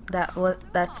Sienna.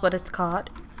 That's what it's called.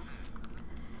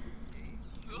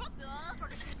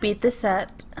 Speed this up.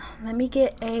 Let me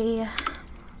get a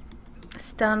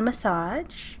stone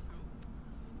massage.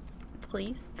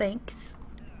 Please, thanks.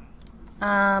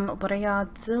 What are y'all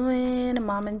doing?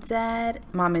 Mom and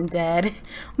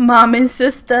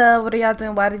sister, what are y'all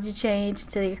doing? Why did you change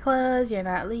to your clothes? You're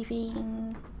not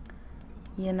leaving.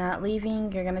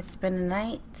 You're gonna spend the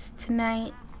night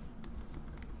tonight.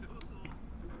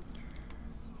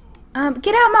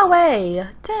 Get out my way.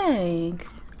 Dang.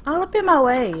 All up in my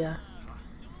way.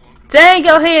 Dang,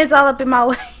 your hands all up in my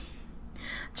way.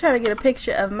 Trying to get a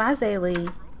picture of my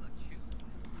Zaylee.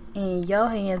 And your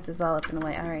hands is all up in the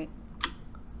way. Alright.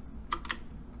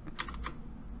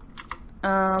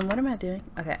 What am I doing?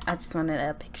 Okay, I just wanted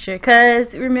a picture.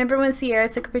 Cause remember when Sierra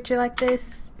took a picture like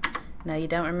this? No, you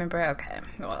don't remember? Okay.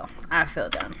 Well, I feel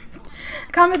dumb.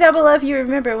 Comment down below if you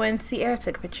remember when Sierra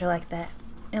took a picture like that.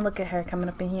 And look at her coming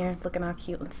up in here, looking all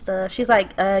cute and stuff. She's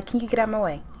like, can you get out of my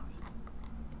way?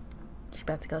 She's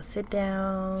about to go sit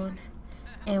down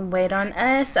and wait on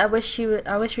us. I wish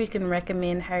we can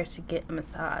recommend her to get a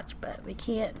massage, but we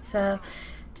can't. So,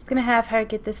 just gonna have her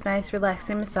get this nice,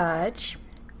 relaxing massage.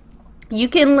 You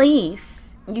can leave.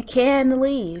 You can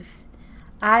leave.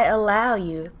 I allow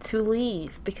you to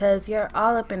leave because you're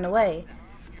all up in the way.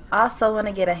 Also want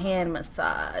to get a hand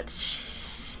massage.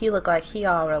 He look like he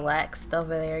all relaxed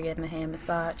over there getting a hand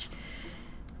massage.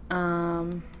 I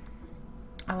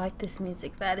like this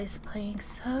music that is playing,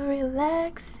 so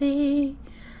relaxing.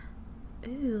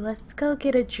 Ooh, let's go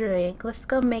get a drink. Let's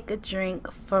go make a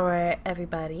drink for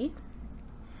everybody.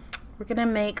 We're gonna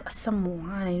make some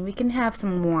wine. We can have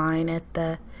some wine at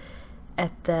the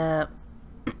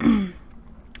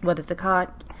what is it called?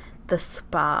 The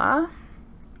spa.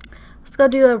 Let's go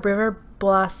do a river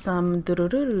blossom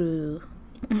doo-doo-doo-doo.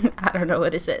 I don't know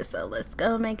what it says, so let's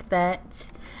go make that.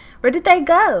 Where did they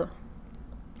go?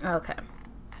 Okay.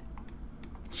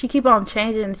 She keep on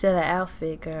changing into the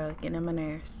outfit, girl. Getting on my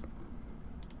nerves.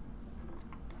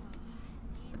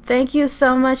 Thank you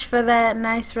so much for that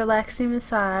nice relaxing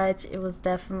massage. It was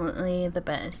definitely the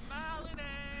best.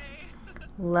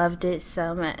 Loved it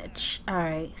so much.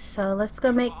 Alright, so let's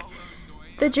go make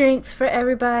the drinks for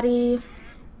everybody.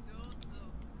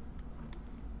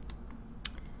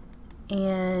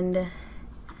 And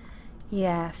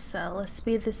yeah, so let's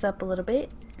speed this up a little bit.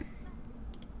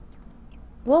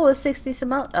 What was 60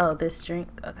 some? Oh, this drink.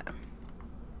 Okay.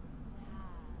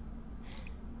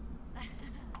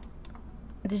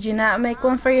 Did you not make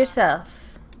one for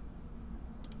yourself?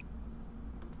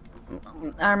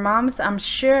 I'm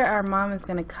sure our mom is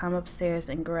gonna come upstairs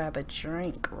and grab a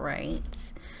drink,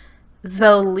 right?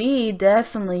 Zoe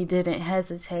definitely didn't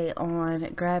hesitate on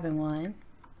grabbing one.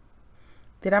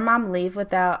 Did our mom leave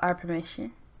without our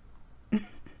permission?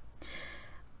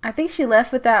 I think she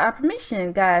left without our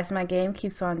permission. Guys, my game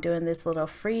keeps on doing this little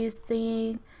freeze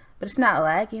thing, but it's not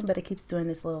lagging, but it keeps doing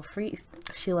this little freeze.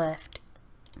 She left.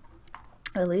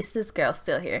 At least this girl's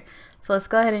still here. So let's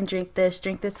go ahead and drink this.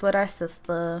 Drink this with our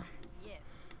sister.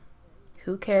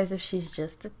 Who cares if she's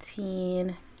just a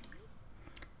teen?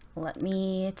 Let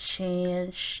me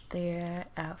change their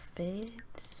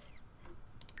outfits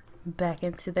back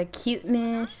into their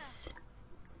cuteness.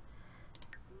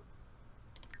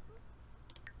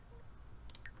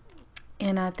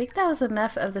 And I think that was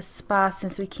enough of the spa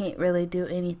since we can't really do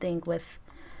anything with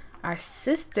our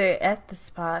sister at the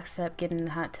spa except getting in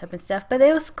the hot tub and stuff. But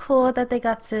it was cool that they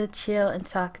got to chill and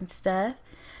talk and stuff.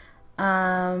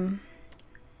 I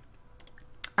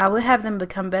would have them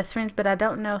become best friends, but I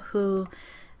don't know who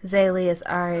Zaylee is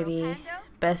already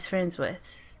best friends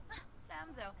with.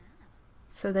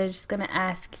 So they're just going to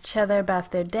ask each other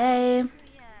about their day.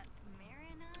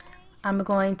 I'm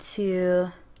going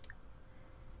to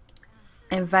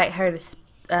invite her to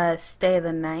stay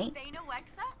the night.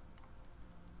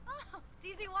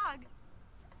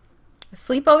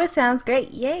 Sleepover sounds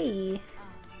great. Yay.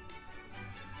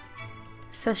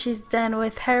 So she's done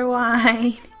with her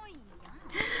wine.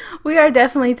 We are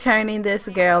definitely turning this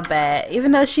girl bad.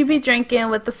 Even though she be drinking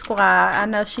with the squad. I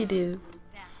know she do.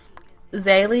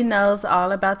 Zaylee knows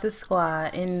all about the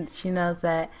squad. And she knows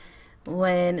that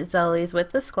when Zoe's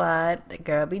with the squad, the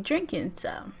girl be drinking,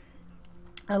 so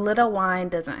a little wine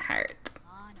doesn't hurt.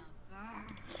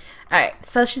 Alright,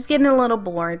 so she's getting a little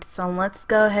bored, so let's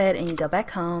go ahead and go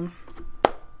back home.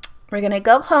 We're gonna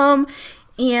go home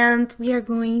and we are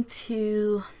going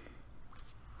to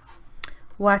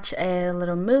watch a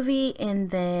little movie, and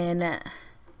then I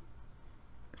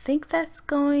think that's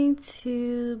going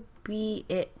to be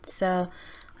it. So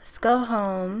let's go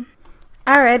home.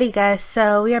 Alrighty guys,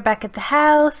 so we are back at the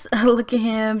house. Look at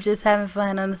him just having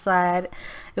fun on the side.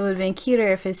 It would have been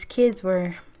cuter if his kids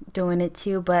were doing it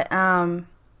too, but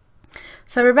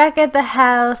so we're back at the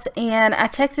house, and I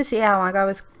checked to see how long I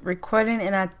was recording,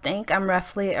 and I think I'm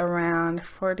roughly around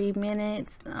 40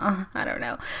 minutes. I don't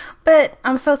know, but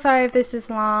I'm so sorry if this is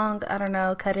long. I don't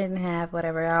know, cut it in half,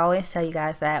 whatever. I always tell you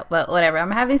guys that, but whatever.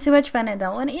 I'm having too much fun and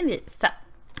don't want to end it, so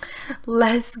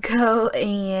let's go.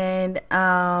 And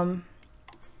I'm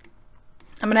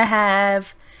gonna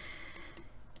have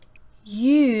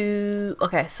you,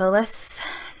 okay, so let's,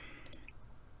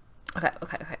 okay,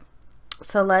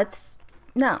 so let's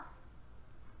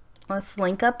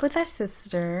link up with our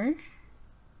sister.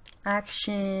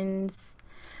 Actions,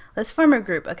 let's form a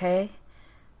group, okay?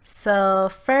 So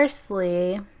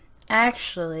firstly,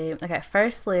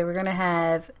 we're gonna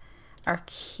have our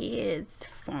kids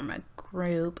form a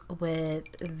group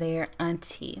with their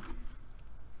auntie.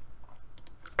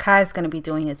 Kai's gonna be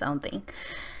doing his own thing.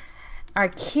 Our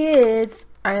kids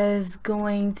is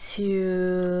going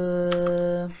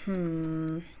to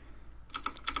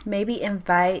maybe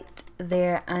invite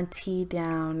their auntie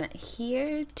down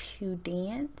here to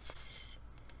dance.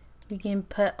 We can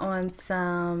put on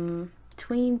some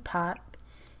tween pop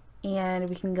and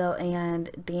we can go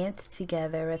and dance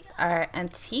together with our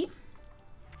auntie.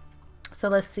 So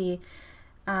let's see,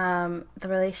 the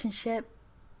relationship.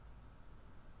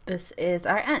 This is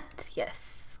our aunt.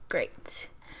 Yes, great.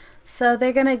 So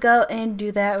they're gonna go and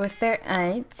do that with their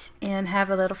aunt and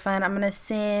have a little fun. I'm gonna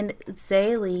send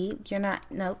Zaylee.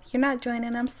 Nope, you're not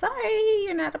joining. I'm sorry,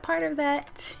 you're not a part of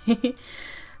that.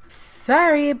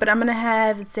 Sorry, but I'm gonna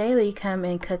have Zaylee come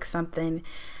and cook something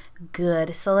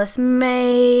good. So let's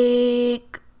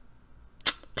make,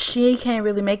 she can't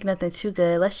really make nothing too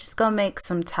good. Let's just go make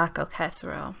some taco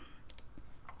casserole.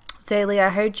 Zaylee, I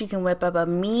heard you can whip up a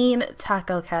mean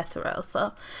taco casserole,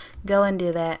 so go and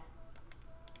do that.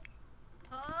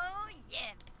 Oh,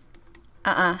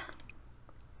 yes.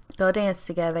 Go dance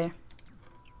together.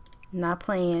 Not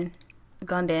playing. We're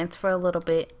gonna dance for a little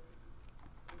bit.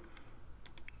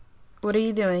 What are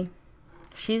you doing?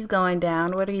 She's going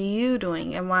down. What are you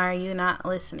doing? And why are you not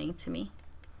listening to me?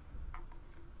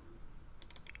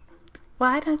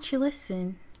 Why don't you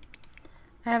listen?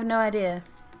 I have no idea.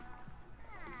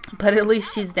 But at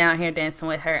least she's down here dancing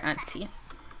with her auntie.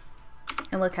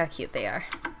 And look how cute they are.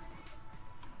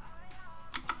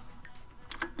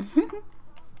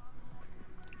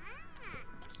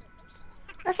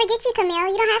 Well, forget you, Camille.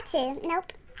 You don't have to.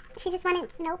 Nope.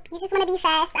 Nope. You just want to be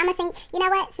fast. I'm going to sing. You know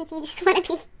what? Since you just want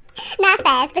to be not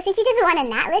fast, but since you just want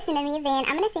to not listen to me, then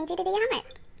I'm going to send you to do your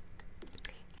homework.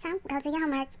 So, go do your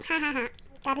homework. Ha ha ha.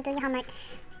 Gotta do your homework.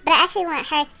 But I actually want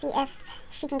her to see if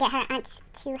she can get her aunt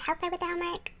to help her with the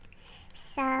homework.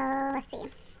 So, let's see.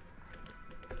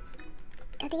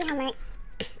 Go do your homework.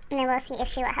 And then we'll see if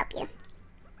she will help you.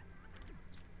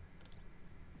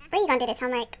 Where are you going to do this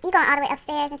homework? You going all the way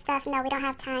upstairs and stuff? No, we don't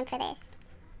have time for this.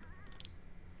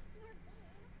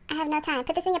 I have no time.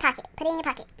 Put this in your pocket. Put it in your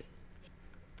pocket.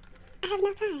 I have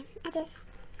no time. I just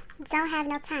don't have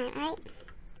no time, alright?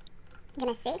 I'm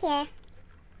gonna sit here.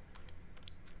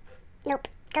 Nope.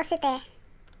 Go sit there.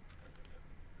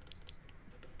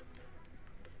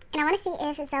 And I want to see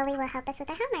if Zoe will help us with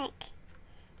her homework.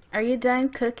 Are you done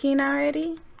cooking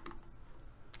already?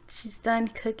 She's done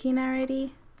cooking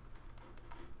already?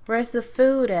 Where's the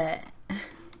food at?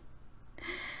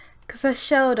 Cause I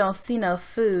sure don't see no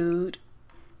food.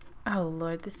 Oh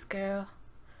Lord, this girl.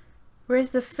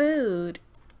 Where's the food?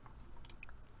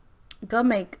 Go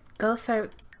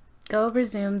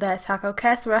resume that taco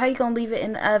casserole. How you gonna leave it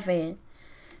in the oven?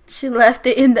 She left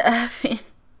it in the oven.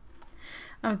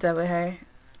 I'm done with her.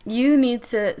 You need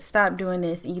to stop doing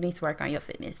this and you need to work on your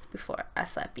fitness before I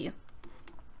slap you.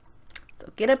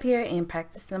 So get up here and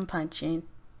practice some punching.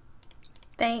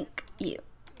 Thank you.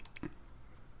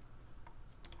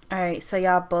 Alright, so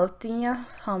y'all both doing your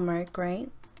homework,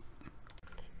 right?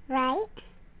 Right.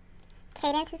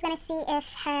 Cadence is going to see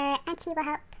if her auntie will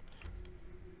help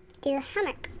do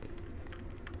homework.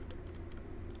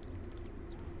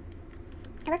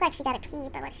 It looked like she got a pee,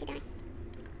 but what is she doing?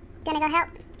 Gonna go help?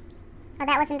 Oh,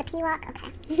 that wasn't the pee walk?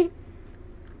 Okay.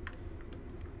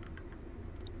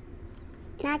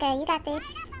 Nah, girl, you got this.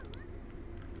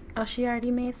 Oh, she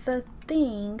already made the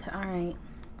thing. Alright.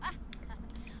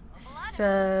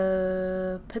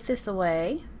 So, put this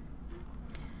away.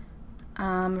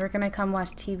 We're gonna come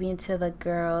watch TV until the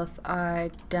girls are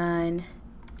done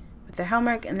with their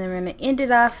homework, and then we're gonna end it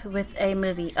off with a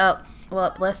movie. Oh,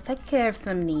 well, let's take care of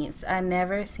some needs. I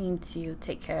never seem to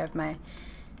take care of my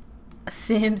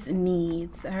Sims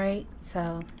needs. Alright,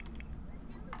 so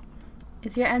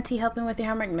is your auntie helping with your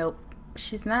homework? Nope,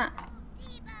 she's not.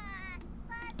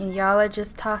 And y'all are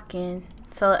just talking.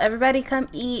 So everybody come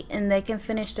eat and they can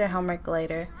finish their homework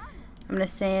later. I'm gonna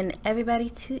send everybody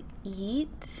to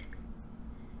eat.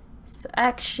 So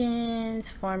actions,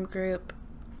 form group.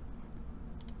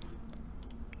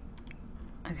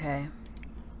 Okay.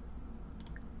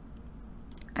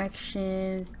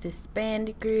 Actions,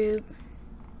 disband group.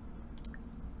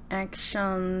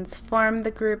 Actions, form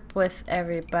the group with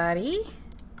everybody.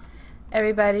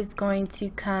 Everybody's going to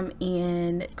come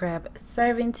and grab a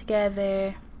serving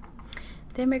together.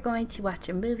 Then we're going to watch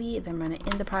a movie. Then we're going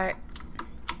to end the part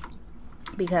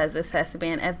because this has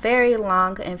been a very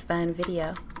long and fun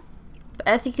video. But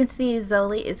as you can see,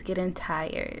 Zoli is getting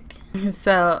tired.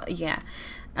 So yeah,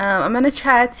 I'm going to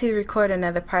try to record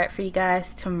another part for you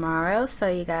guys tomorrow, so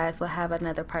you guys will have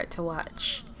another part to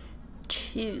watch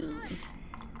too.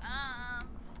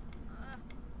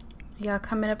 Y'all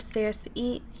coming upstairs to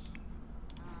eat?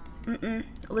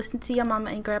 Listen to your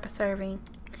mama and grab a serving.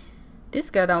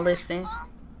 This girl don't listen.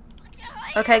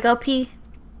 Okay, go pee.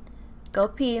 Go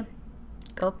pee.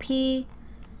 Go pee.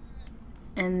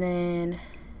 And then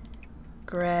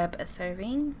grab a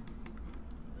serving.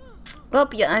 Oh,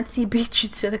 your auntie beat you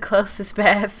to the closest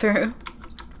bathroom.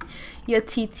 Your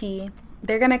TT.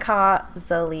 They're gonna call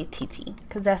Zoli TT,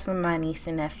 because that's what my niece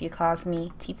and nephew calls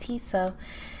me, TT. So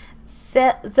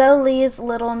Zoli's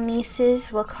little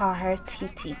nieces will call her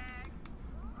TT.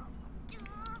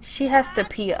 She has to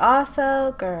pee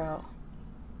also. Girl,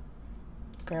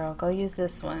 go use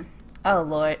this one. Oh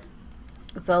Lord,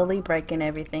 Zoli breaking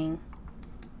everything.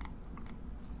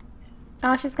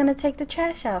 Oh, she's gonna take the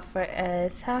trash out for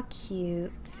us. How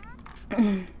cute.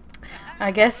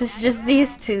 I guess it's just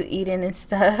these two eating and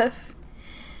stuff.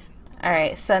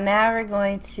 Alright, so now we're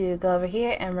going to go over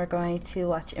here and we're going to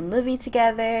watch a movie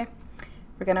together.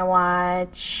 We're gonna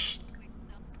watch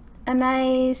a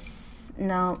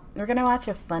we're gonna watch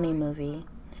a funny movie.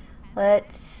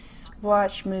 Let's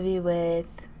watch we're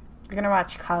gonna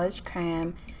watch College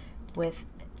Cram with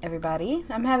everybody.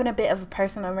 I'm having a bit of a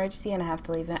personal emergency and I have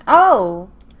to leave now. Oh,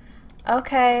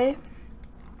 okay.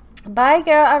 Bye,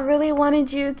 girl. I really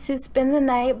wanted you to spend the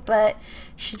night, but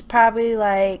she's probably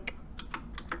like,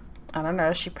 I don't know.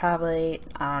 I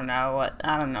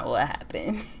don't know what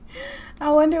happened. I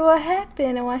wonder what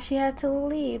happened and why she had to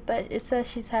leave. But it says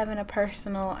she's having a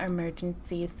personal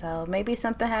emergency, so maybe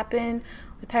something happened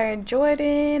with her and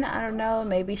Jordan. I don't know.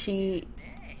 Maybe she's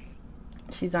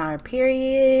on her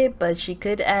period, but she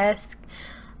could ask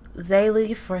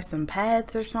Zaylee for some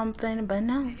pads or something. But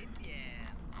no,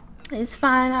 it's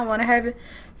fine. I wanted her to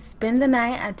spend the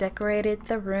night. I decorated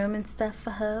the room and stuff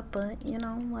for her, but you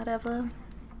know, whatever.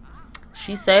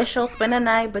 She said she'll spend the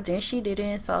night, but then she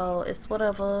didn't, so it's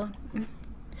whatever.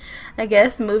 I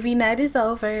guess movie night is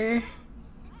over.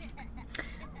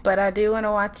 But I do want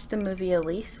to watch the movie at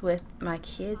least with my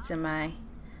kids and my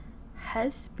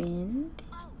husband.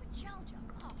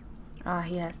 Oh,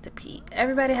 he has to pee.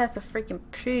 Everybody has to freaking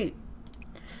pee.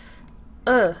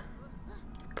 Ugh.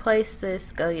 Place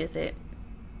this. Go use it.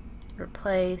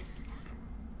 Replace.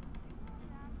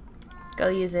 Go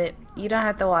use it. You don't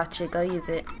have to watch it. Go use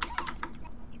it.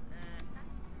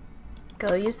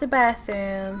 Go use the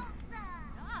bathroom.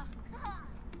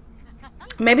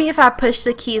 Maybe if I push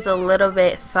the keys a little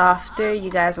bit softer,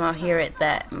 you guys won't hear it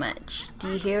that much.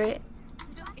 Do you hear it?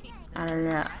 I don't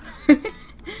know.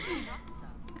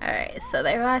 Alright, so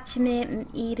they're watching it and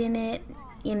eating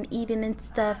and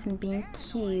stuff and being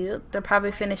cute. They'll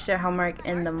probably finish their homework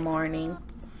in the morning.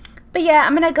 But yeah,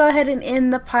 I'm gonna go ahead and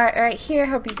end the part right here.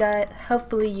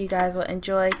 Hopefully you guys will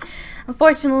enjoy.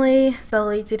 Unfortunately,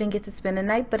 Zoli didn't get to spend the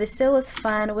night, but it still was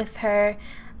fun with her.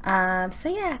 So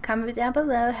yeah, comment down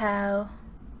below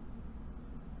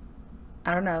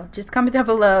just comment down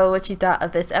below what you thought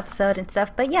of this episode and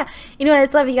stuff. But yeah,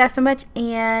 anyways, love you guys so much,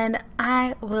 and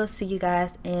I will see you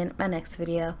guys in my next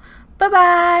video. Bye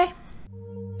bye.